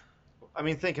it? I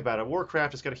mean, think about it.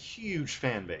 Warcraft has got a huge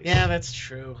fan base. Yeah, that's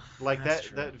true. Like That's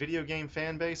true. that video game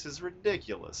fan base is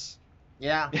ridiculous.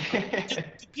 Yeah. Do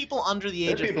people under the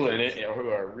age There's of people in it who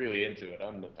are really into it.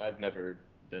 I've never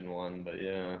been one, but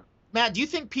yeah. Matt, do you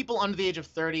think people under the age of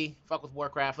 30 fuck with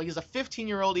Warcraft? Like, does a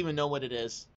 15-year-old even know what it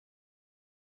is?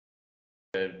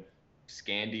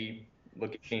 Scandi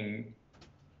looking.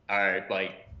 I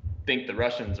like think the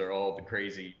Russians are all the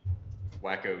crazy,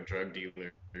 wacko drug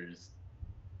dealers,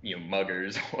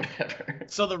 muggers, whatever.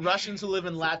 So the Russians who live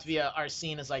in Latvia are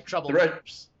seen as like The Ru-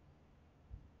 troublemakers.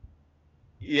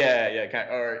 Yeah, yeah,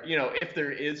 or if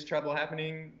there is trouble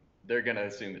happening, they're gonna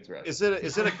assume it's Russia. Is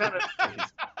it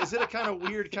a kind of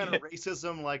weird kind of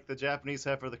racism like the Japanese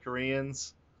have for the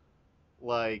Koreans?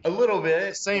 Like A little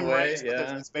bit. same in a way, race, but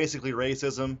yeah. it's basically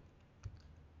racism.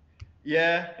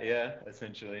 Yeah,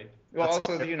 essentially. Well,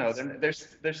 That's- also,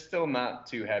 they're still not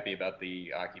too happy about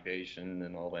the occupation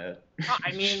and all that.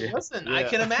 I mean, Shit. listen, I Yeah.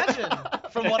 can imagine.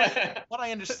 From what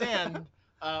I understand,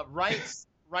 rights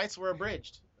were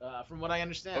abridged. From what I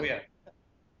understand. Oh yeah,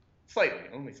 slightly,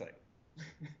 only slightly.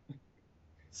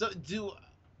 So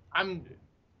I'm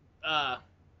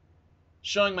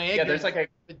showing my ignorance. Yeah, there's like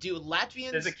but do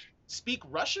Latvians there's a speak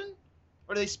Russian,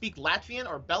 or do they speak Latvian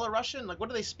or Belarusian? Like, what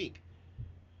do they speak?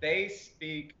 they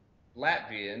speak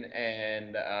Latvian,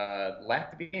 and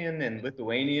Latvian and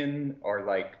Lithuanian are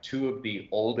like two of the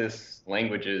oldest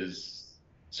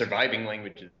surviving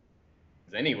languages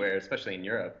anywhere, especially in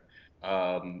Europe.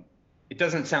 It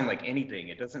doesn't sound like anything.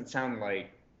 It doesn't sound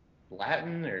like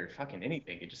Latin or fucking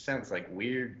anything. It just sounds like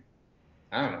weird.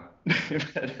 I don't know.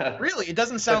 But, Really, it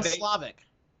doesn't sound they- Slavic.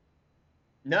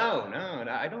 no,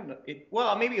 I don't know.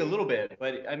 Well, maybe a little bit,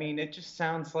 but I mean, it just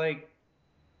sounds like,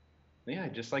 yeah,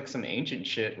 just like some ancient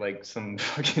shit, like some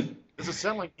fucking. Does it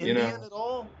sound like You know. Indian at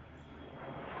all?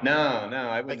 No,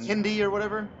 I Like wouldn't. Hindi or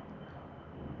whatever?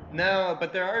 No,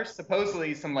 but there are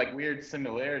supposedly some like weird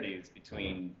similarities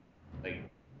between, like,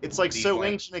 It's like These, so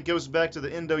like- ancient it goes back to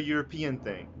the Indo-European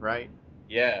thing, right?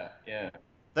 yeah.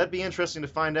 That'd be interesting to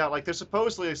find out. Like, there's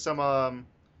supposedly some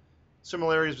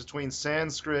similarities between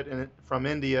Sanskrit from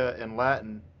India and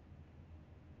Latin.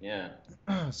 Yeah.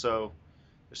 So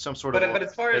there's some sort But of.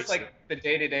 as far as basic- like the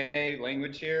day-to-day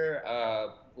language here,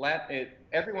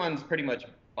 everyone's pretty much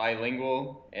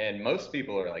bilingual, and most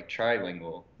people are like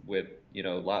trilingual with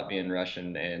Latvian,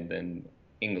 Russian, and then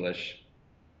English.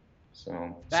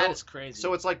 So That is crazy.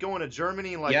 So it's like going to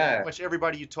Germany, like Yeah. pretty much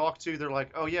everybody you talk to, they're like,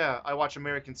 "Oh yeah, I watch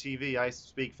American TV. I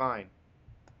speak fine."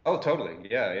 oh, totally,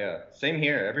 yeah. Same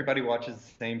here. Everybody watches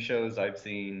the same shows I've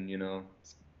seen. Yeah,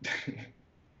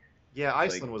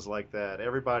 like- Iceland was like that.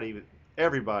 Everybody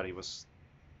was.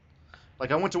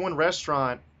 Like, I went to one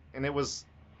restaurant, and it was.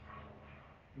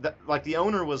 Like, the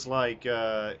owner was like,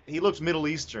 he looked Middle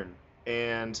Eastern,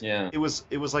 and Yeah. it was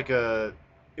like a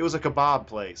kebab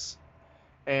place,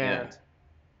 and Yeah.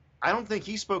 I don't think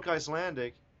he spoke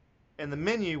Icelandic, and the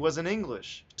menu was in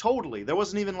English. Totally, there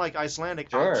wasn't even like Icelandic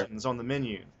Sure. options on the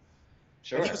menu.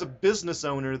 Sure. And he was a business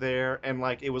owner there, and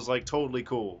like it was like totally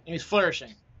cool. He was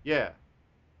flourishing. Yeah,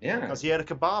 Yeah. because he had a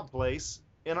kebab place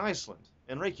in Iceland,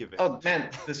 in Reykjavik. Oh man,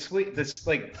 like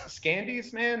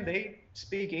Scandies, man, they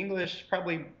speak English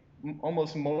probably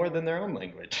almost more than their own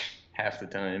language. half the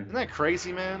time. Isn't that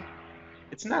crazy, man?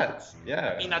 It's nuts. I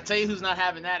Yeah. mean, I'll tell you who's not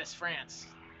having that is France.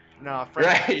 No,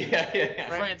 France. Right.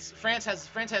 Yeah. France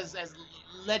has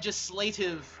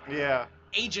legislative Yeah.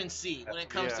 agency when it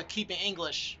comes Yeah. to keeping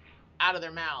English out of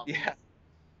their mouth. Yeah.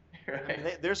 I Right.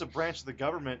 mean, there's a branch of the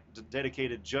government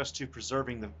dedicated just to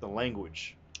preserving the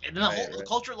language. And then the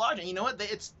culture at large. And you know what?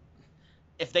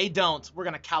 If they don't, we're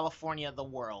gonna California the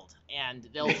world, and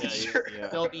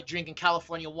they'll be drinking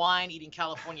California wine, eating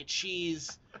California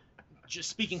cheese, just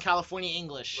speaking California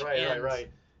English. Right.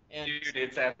 And Dude,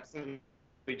 it's absolutely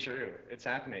true. It's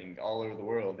happening all over the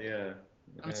world. Yeah.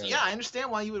 so yeah, I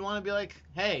understand why you would want to be like,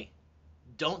 hey,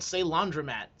 don't say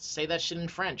laundromat. Say that shit in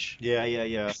French. Yeah.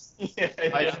 Yeah.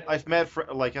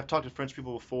 I've talked to French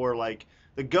people before. Like,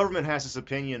 the government has this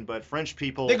opinion, but French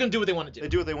people, They're gonna do what they want to do. they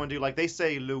do what they want to do. Like, they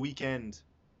say le weekend.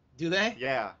 Do they?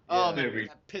 Yeah. Oh yeah. man,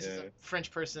 that pisses a French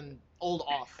person old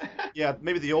off. Yeah,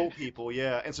 maybe the old people.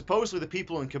 Yeah, and supposedly the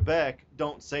people in Quebec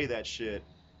don't say that shit.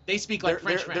 They speak like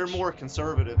French. They're more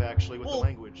conservative actually with the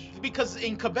language. Because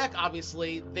in Quebec,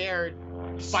 obviously, they're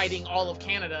fighting all of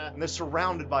Canada. And they're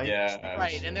surrounded by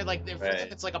Right, and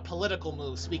it's like a political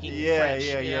move speaking French.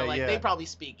 Yeah. They probably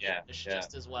speak English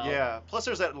just as well. Yeah. Plus,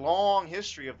 there's that long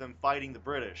history of them fighting the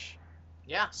British.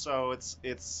 Yeah. So it's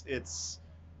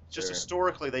just Sure.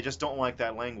 historically they just don't like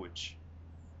that language.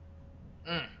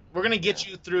 We're gonna get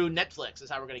you through Netflix. Is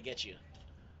how we're gonna get you.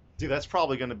 Dude, that's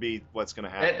probably going to be what's going to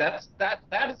happen.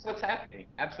 That is what's happening.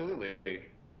 Absolutely.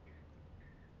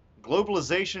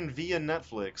 Globalization via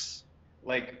Netflix.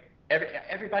 Like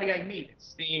everybody I meet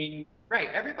has seen. Right.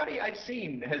 Everybody I've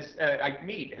seen has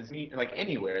like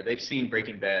anywhere. They've seen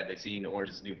Breaking Bad. They've seen Orange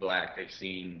Is the New Black. They've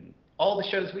seen all the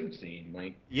shows we've seen.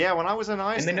 Like. Yeah, when I was in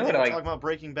Iceland, they know were it, like- talking about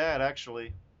Breaking Bad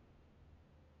actually.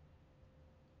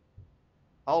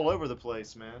 All over the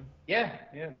place, man. Yeah.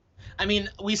 I mean,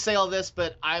 we say all this,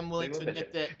 but I'm willing to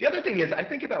admit that. The other thing is, I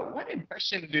think about what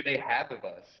impression do they have of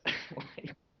us?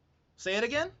 Like, Say it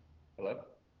again. hello.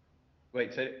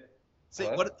 Wait. Say.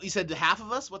 Hello? What you said? Half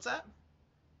of us? What's that?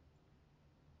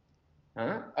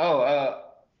 Huh?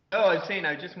 I was saying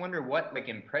I just wonder what like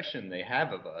impression they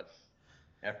have of us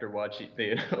after watching,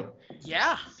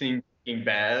 Yeah. seeing Breaking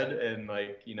Bad and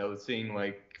seeing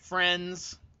like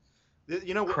Friends.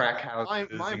 You know, crack houses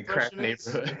my and crack impression is-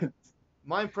 neighborhoods.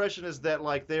 My impression is that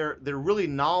like they're really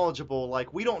knowledgeable.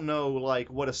 Like, we don't know like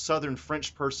what a Southern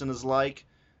French person is like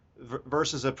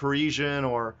versus a Parisian,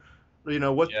 or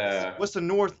what's the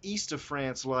northeast of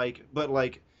France like. But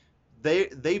like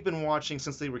they've been watching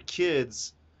since they were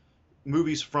kids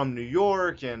movies from New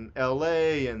York and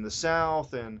L.A. and the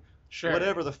South and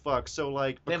whatever the fuck. So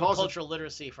like, they have a cultural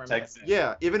literacy from Texas.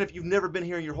 Yeah, even if you've never been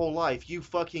here your whole life, you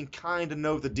fucking kind of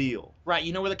know the deal. Right,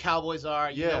 you know where the Cowboys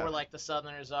are. You know Yeah. where like the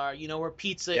Southerners are. You know where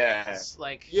pizza is.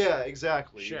 Like. Yeah,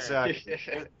 exactly. Sure. Exactly.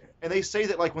 And they say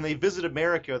that like when they visit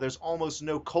America, there's almost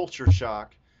no culture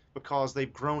shock because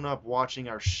they've grown up watching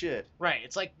our shit. Right.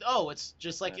 It's like, it's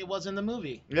just like it was in the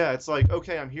movie. Yeah, it's like,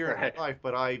 okay, I'm here in Right. my life,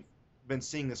 but I've been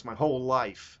seeing this my whole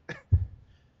life.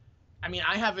 I mean,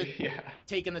 I haven't Yeah.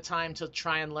 taken the time to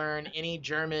try and learn any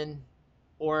German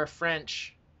or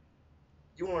French.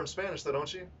 You want to learn Spanish, though,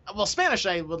 don't you? Well, Spanish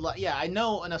I would I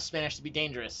know enough Spanish to be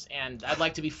dangerous, and I'd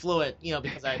like to be fluent,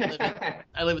 because I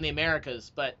live in the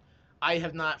Americas, but I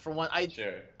have not, for one,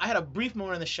 Sure. I had a brief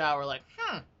moment in the shower like,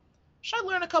 should I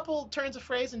learn a couple turns of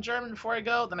phrase in German before I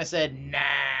go? Then I said, nah.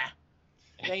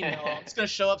 They know. I'm just going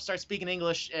to show up, start speaking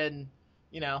English, and,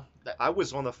 I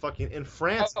was on the fucking, in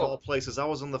France, of all places, I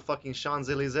was on the fucking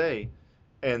Champs-Élysées,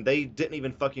 and they didn't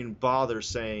even fucking bother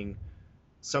saying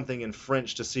something in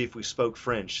French to see if we spoke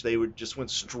French. They just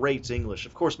went straight to English.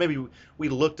 Of course, maybe we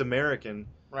looked American,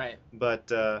 right.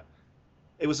 but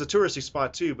it was a touristy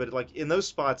spot too. But like in those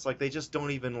spots, like they just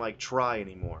don't even like try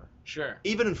anymore. Sure.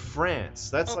 Even in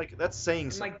France, that's saying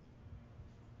And, something. like,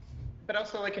 but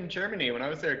also like in Germany, when I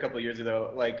was there a couple of years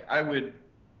ago, like I would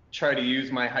try to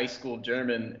use my high school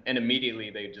German, and immediately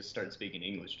they just start speaking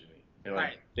English to me. Like,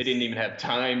 Right. They didn't even have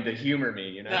time to humor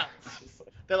me, No.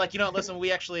 They're like, listen,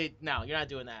 we actually, no, you're not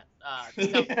doing that.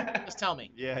 Just tell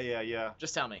me. Yeah.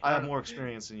 Just tell me. I have more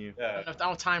experience than you. Yeah. I don't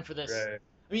have time for this. Right.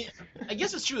 I mean, I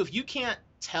guess it's true. If you can't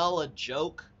tell a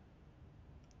joke,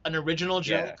 an original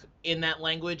joke in that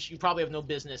language, you probably have no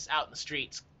business out in the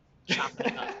streets chopping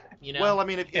it up. Well, I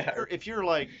mean, if you're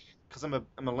like, because I'm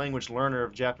a language learner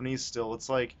of Japanese still, it's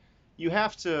like you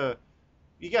got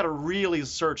to really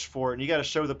search for it, and you got to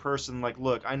show the person like,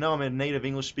 look, I know I'm a native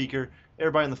English speaker.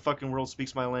 Everybody in the fucking world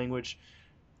speaks my language.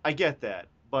 I get that,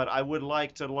 but I would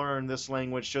like to learn this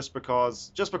language just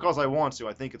because I want to.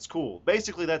 I think it's cool.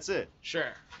 Basically, that's it.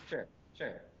 Sure. Sure.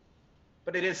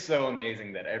 But it is so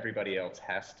amazing that everybody else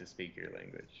has to speak your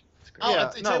language. It's great. Oh, Yeah, I'll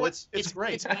tell you no, what, it's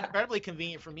great. It's been incredibly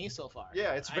convenient for me so far.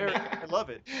 Yeah, it's I very. mean, I love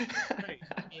it. great.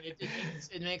 I mean,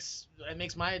 it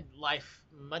makes my life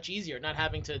much easier, not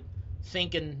having to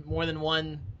think in more than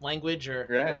one language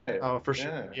or. Right. Oh, for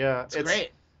sure. Yeah, It's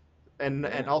great. And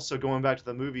Yeah. also going back to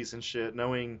the movies and shit,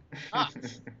 knowing Ah.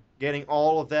 getting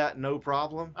all of that no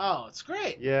problem. Oh, it's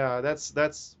great. Yeah,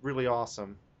 that's really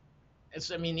awesome. It's.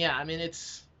 I mean, yeah. I mean,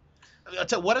 it's.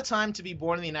 What a time to be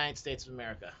born in the United States of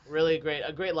America. Really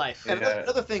a great life. And Yeah.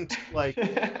 another thing, like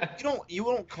you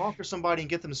don't conquer somebody and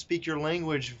get them to speak your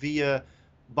language via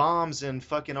bombs and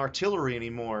fucking artillery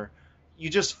anymore. You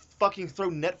just fucking throw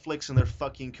Netflix in their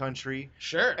fucking country,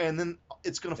 Sure. and then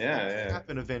it's gonna Yeah, fucking yeah.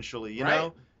 happen eventually. You Right.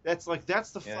 know, that's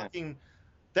the Yeah. fucking,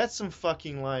 that's some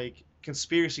fucking like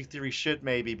conspiracy theory shit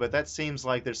maybe, but that seems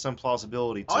like there's some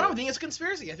plausibility to Oh, I don't it. think it's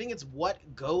conspiracy. I think it's what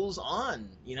goes on.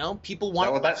 You know, people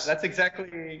want. Well, that's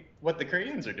exactly what the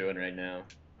Koreans are doing right now.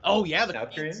 Oh yeah, the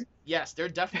South Koreans. Korean? Yes, they're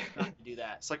definitely trying to do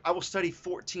that. It's like I will study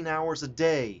 14 hours a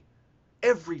day,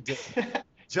 every day,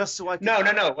 just so I can. No.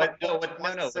 Same. What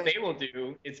they will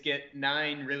do is get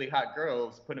 9 really hot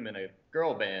girls, put them in a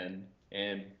girl band,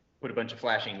 and put a bunch of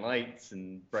flashing lights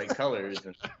and bright colors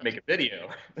and make a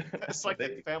video. It's like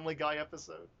that Family Guy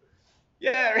episode.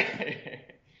 Yeah, right.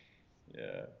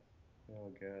 Yeah.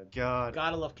 Oh god. God.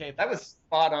 Gotta love K-pop. That was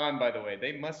spot on, by the way.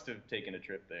 They must have taken a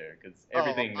trip there because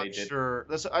everything I'm they did. Sure.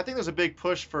 I think there's a big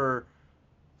push for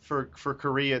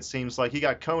Korea. It seems like you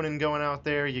got Conan going out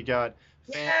there. You got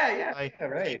Yeah, right.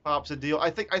 K-pop's a deal. I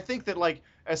think that like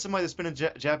as somebody that's been in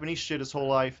Japanese shit his whole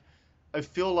life, I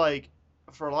feel like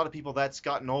for a lot of people that's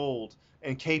gotten old.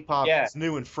 And K-pop is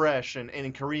new and fresh, and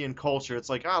in Korean culture, it's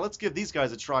like, let's give these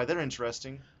guys a try. They're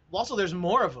interesting. Also, there's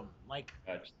more of them. Like,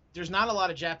 Gotcha. there's not a lot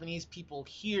of Japanese people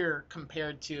here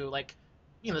compared to like,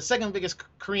 the second biggest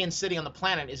Korean city on the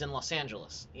planet is in Los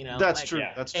Angeles. You know, That's like, true.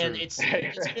 Yeah. That's true. And it's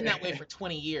been that way for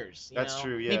 20 years. That's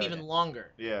true, yeah. Maybe even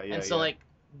longer. Yeah. And so like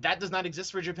that does not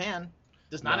exist for Japan.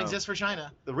 Does not No. exist for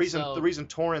China. The reason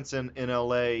Torrance in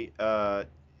LA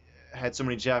had so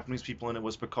many Japanese people in it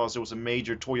was because there was a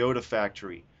major Toyota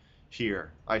factory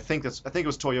here. I think it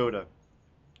was Toyota.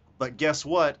 But guess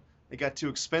what? It got too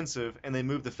expensive and they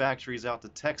moved the factories out to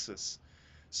Texas.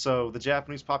 So the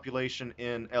Japanese population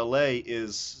in LA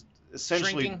is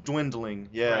essentially Shrinking? dwindling.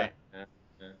 Yeah. Right.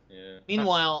 Yeah.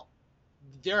 Meanwhile,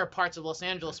 there are parts of Los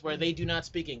Angeles where they do not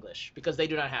speak English because they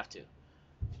do not have to.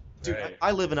 Dude, Right.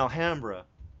 I live in Alhambra.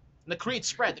 And the Koreans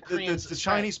spread. The Koreans. The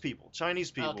spread. Chinese people.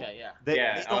 Okay, yeah. They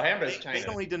Alhambra's they China.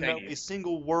 don't need to know Chinese. a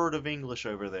single word of English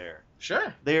over there.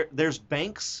 Sure. There's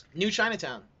banks. New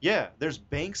Chinatown. Yeah, there's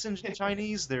banks in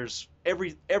Chinese. There's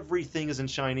everything is in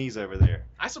Chinese over there.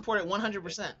 I support it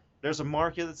 100%. There's a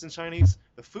market that's in Chinese.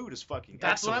 The food is fucking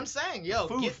That's what I'm excellent. saying. Yo,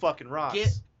 Food fucking rocks. get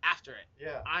after it.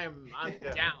 Yeah. I'm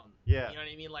Yeah. down. Yeah. You know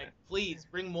what I mean? Like, please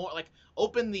bring more. Like,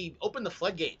 open the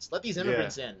floodgates. Let these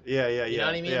immigrants in. Yeah. You know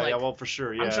what I mean? Yeah, Like, well, for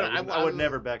sure. Yeah, sure- I would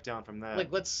never back down from that.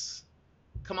 Like, let's.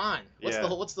 Come on. Yeah.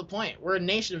 What's the point? We're a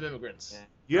nation of immigrants. Yeah.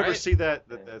 You ever right? see that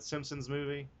Simpsons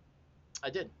movie? I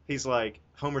did. He's like,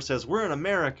 Homer says, "We're in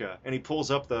America," and he pulls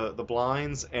up the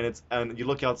blinds, and you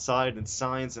look outside, and it's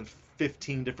signs in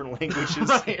 15 different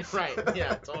languages. right.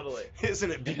 Yeah, totally.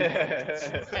 Isn't it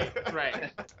beautiful?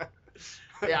 Right.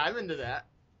 Yeah, I'm into that.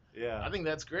 Yeah. I think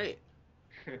that's great.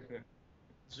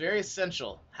 It's very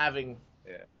essential having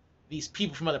these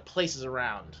people from other places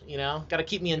around. You know, got to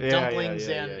keep me in dumplings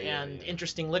and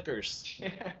interesting liquors.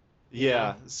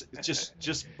 Yeah,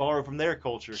 just borrow from their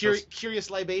culture. Curious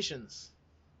libations.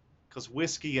 Because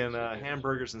whiskey and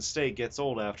hamburgers and steak gets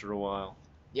old after a while.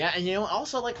 Yeah, and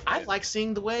also like I like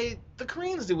seeing the way the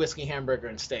Koreans do whiskey, hamburger,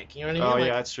 and steak. You know what I mean? Oh Like,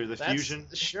 yeah, that's true. The fusion.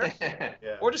 Sure. Yeah.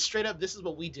 Or just straight up, this is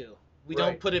what we do. We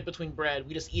don't put it between bread.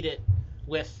 We just eat it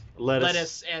with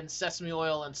lettuce and sesame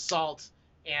oil and salt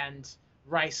and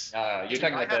rice. You're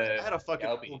talking about I had a fucking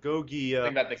bulgogi.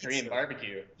 talking about the pizza. Korean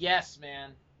barbecue. Yes,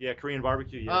 man. Yeah, Korean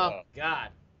barbecue. Yeah. Oh God.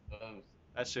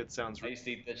 That shit sounds. I used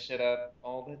to eat that shit up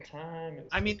all the time.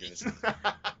 I mean,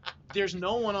 there's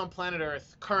no one on planet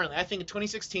Earth currently. I think in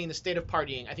 2016, the state of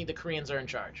partying, I think the Koreans are in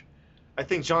charge. I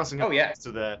think Johnson.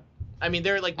 To that. I mean,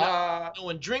 they're like no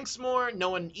one drinks more, no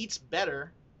one eats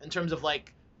better in terms of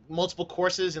like multiple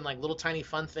courses and like little tiny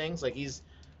fun things. Like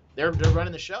they're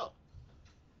running the show.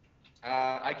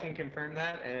 I can confirm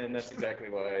that, and that's exactly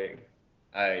why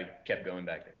I kept going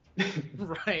back there.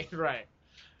 Right.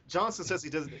 Johnson says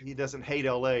he doesn't hate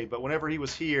LA, but whenever he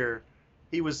was here,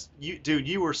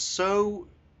 you were so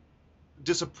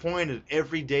disappointed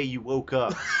every day you woke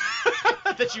up.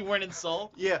 That you weren't in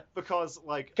Seoul? Yeah, because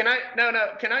like Can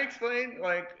I explain?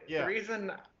 Like the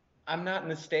reason I'm not in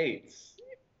the States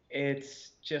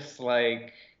it's just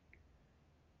like,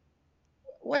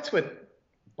 what's with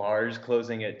bars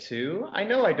closing at 2? I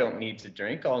know I don't need to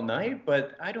drink all night,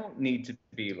 but I don't need to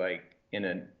be like in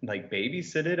a like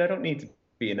babysitted. I don't need to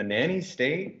be in a nanny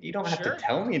state. You don't have to Sure.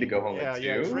 tell me to go home Yeah, at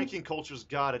yeah. 2. Drinking culture's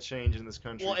got to change in this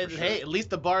country Well, for sure. hey, at least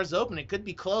the bar's open. It could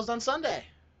be closed on Sunday.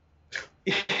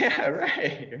 Yeah,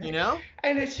 right. You know?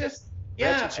 And it's just, They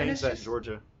had yeah, to and change it's that just, in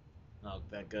Georgia. Oh,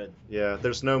 that good. Yeah,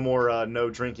 there's no more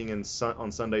no drinking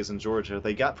on Sundays in Georgia.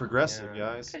 They got progressive,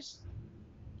 yeah. guys.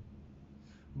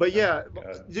 But yeah,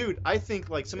 God. dude, I think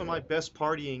like some of Yeah. my best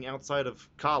partying outside of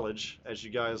college, as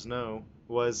you guys know,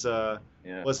 was Yeah.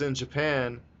 in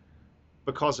Japan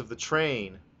because of the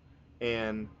train,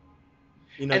 and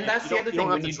you know, And that's the other thing,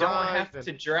 when you don't have and,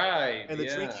 to drive. and the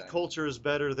Yeah. drinking culture is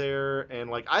better there, and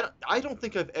like I don't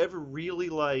think I've ever really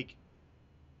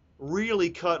really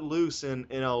cut loose in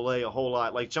LA a whole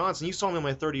lot. Like Johnson, you saw me on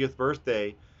my 30th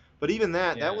birthday, but even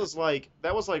that Yeah. was like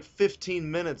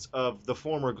 15 minutes of the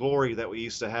former glory that we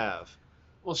used to have.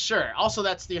 Well, sure. Also,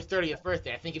 that's your 30th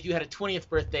birthday. I think if you had a 20th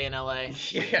birthday in LA,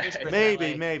 Yeah.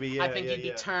 Maybe, yeah. I think yeah, you'd be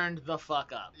yeah. turned the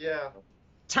fuck up. Yeah.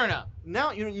 Turn up.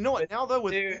 Now you know what? Now though,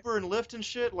 with Dude. Uber and Lyft and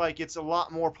shit, like it's a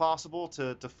lot more possible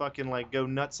to fucking like go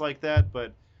nuts like that.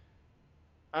 But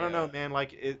I don't know, Yeah. man.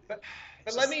 Like it. But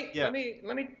it's let just-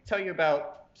 me tell you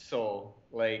about Seoul.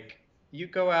 Like, you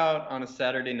go out on a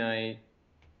Saturday night,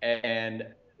 and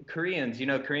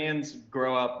Koreans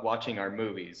grow up watching our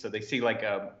movies, so they see like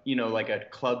a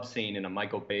club scene in a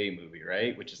Michael Bay movie,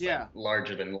 right? Which is Yeah. like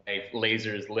larger than life,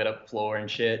 lasers, lit up floor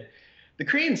and shit. The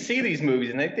Koreans see these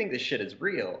movies and they think this shit is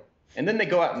real, and then they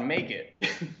go out and make it.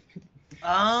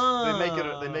 Oh.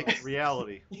 They make it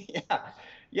reality.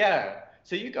 Yeah.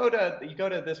 So you go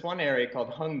to this one area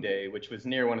called Hongdae, which was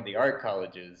near one of the art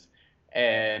colleges,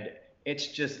 and it's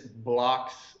just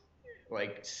blocks,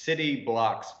 like city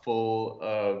blocks full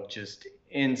of just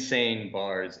insane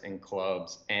bars and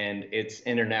clubs, and it's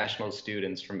international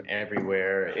students from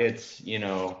everywhere. It's,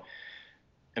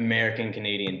 American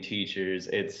Canadian teachers,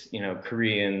 it's,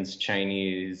 Koreans,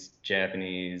 Chinese,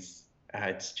 Japanese.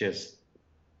 It's just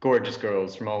gorgeous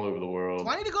girls from all over the world. Do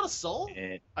I need to go to Seoul?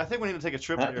 And, I think we need to take a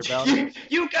trip there about it.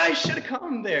 you guys should have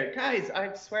come there. Guys,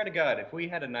 I swear to God, if we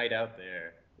had a night out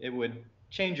there, it would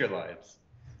change your lives.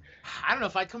 I don't know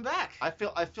if I'd come back. I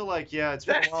feel like it's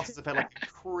been a while since I've had like a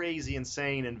crazy,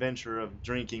 insane adventure of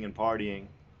drinking and partying.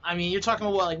 I mean, you're talking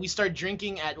about what? Like, we start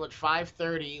drinking at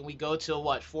 5:30, and we go till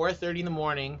 4:30 in the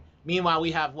morning. Meanwhile,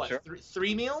 we have Sure.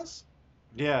 three meals?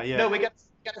 Yeah, yeah. No, we got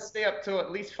to stay up till at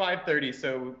least 5:30,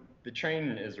 so the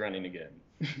train is running again.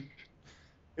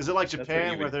 Is it like That's what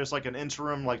Japan you where would- there's like an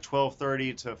interim like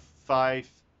 12:30 to 5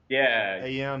 Yeah.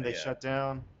 a.m. they Yeah. shut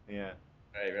down? Yeah.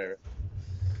 Right.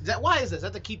 Why is this? Is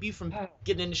that to keep you from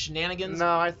getting into shenanigans?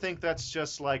 No, I think that's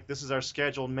just like this is our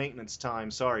scheduled maintenance time.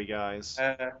 Sorry, guys.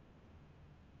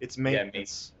 It's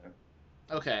maintenance.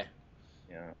 Okay.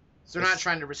 Yeah. So they're not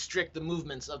trying to restrict the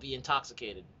movements of the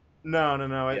intoxicated. No.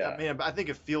 Yeah. I mean, I think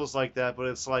it feels like that, but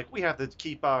it's like we have to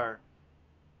keep our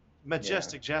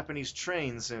majestic Japanese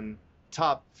trains in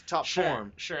top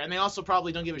form. Sure. And they also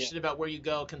probably don't give a Yeah. shit about where you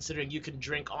go, considering you can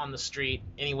drink on the street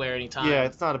anywhere, anytime. Yeah,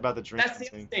 it's not about the drinking That's the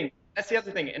other thing. thing. That's the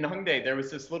other thing. In Hongdae, there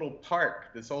was this little park,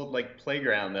 this old like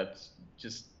playground that's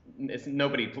just it's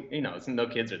nobody, it's no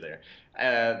kids are there.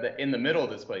 In the middle of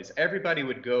this place, everybody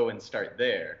would go and start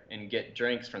there and get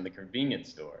drinks from the convenience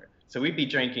store. So we'd be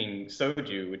drinking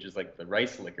soju, which is like the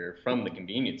rice liquor from the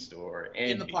convenience store,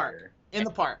 and In the park. beer. In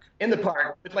the park. In the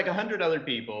park with like 100 other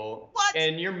people. What?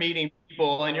 And you're meeting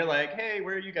people and you're like, hey,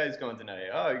 where are you guys going tonight?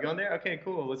 Oh, you're going there? Okay,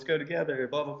 cool. Let's go together.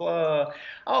 Blah, blah, blah.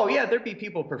 Oh, yeah, there'd be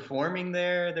people performing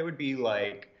there. There would be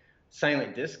like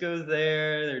silent discos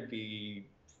there. There'd be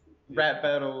rap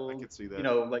battles. I could see that.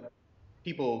 Like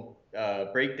people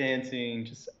breakdancing.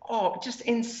 Just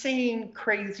insane,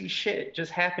 crazy shit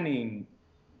just happening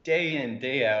day in,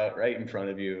 day out right in front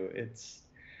of you.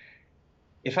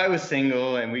 If I was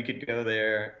single and we could go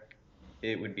there,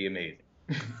 it would be amazing.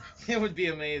 It would be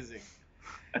amazing.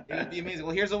 It would be amazing.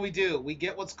 Well, here's what we do. We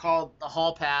get what's called the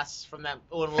hall pass from that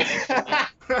Owen Wilson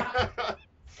movie,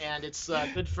 and it's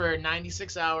good for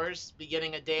 96 hours,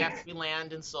 beginning a day after we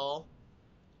land in Seoul.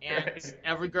 And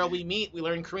every girl we meet, we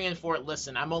learn Korean for it.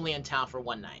 Listen, I'm only in town for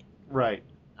one night. Right.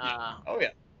 Oh, yeah.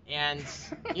 And,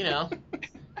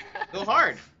 go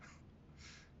hard.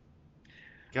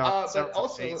 God, But sounds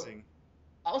also- amazing.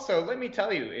 Also, let me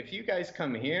tell you, if you guys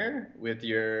come here with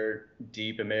your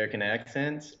deep American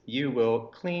accents, you will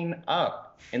clean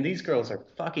up. And these girls are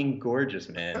fucking gorgeous,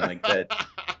 man. Like that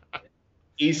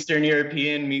Eastern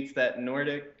European meets that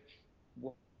Nordic,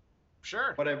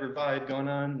 Sure. whatever vibe going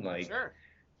on. Like, Sure.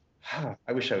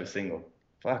 I wish I was single.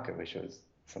 Fuck, I wish I was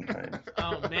sometimes.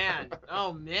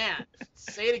 Oh man.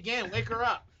 Say it again. Wake her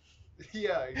up.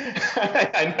 Yeah.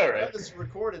 I know, I right? have this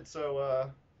recorded,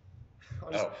 so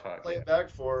I'll just Fuck. play it back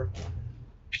for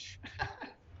her.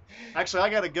 Actually, I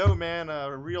gotta go, man.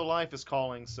 Real life is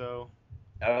calling, so.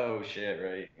 Oh shit,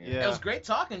 right. Yeah. It was great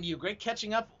talking to you. Great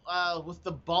catching up with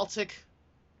the Baltic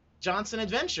Johnson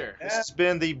adventure. This has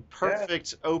been the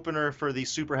perfect opener for the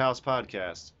Superhouse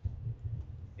podcast.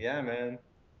 Yeah, man.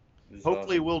 This is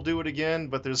Hopefully awesome. we'll do it again,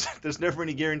 but there's never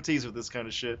any guarantees with this kind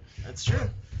of shit. That's true.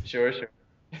 Sure.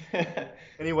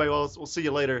 Anyway, we'll see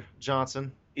you later,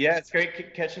 Johnson. Yeah, it's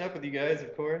great catching up with you guys,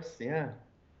 of course. Yeah.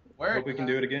 Word. Hope we can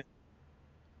do it again.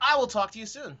 I will talk to you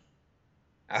soon.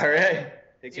 All right.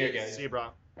 Take care, guys. See you, bro.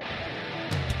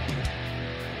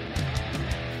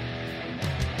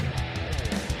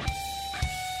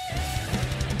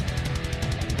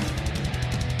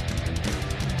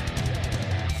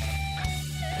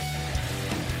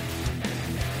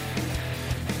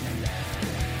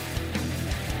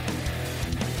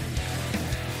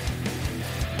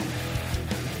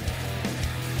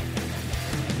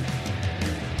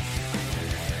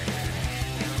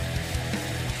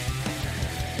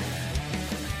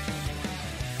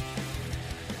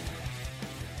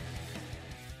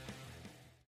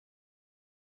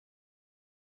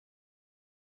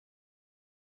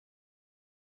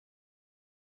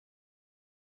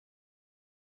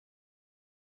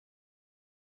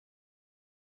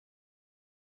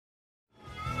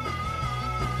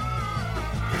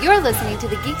 You're listening to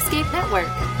the Geekscape Network.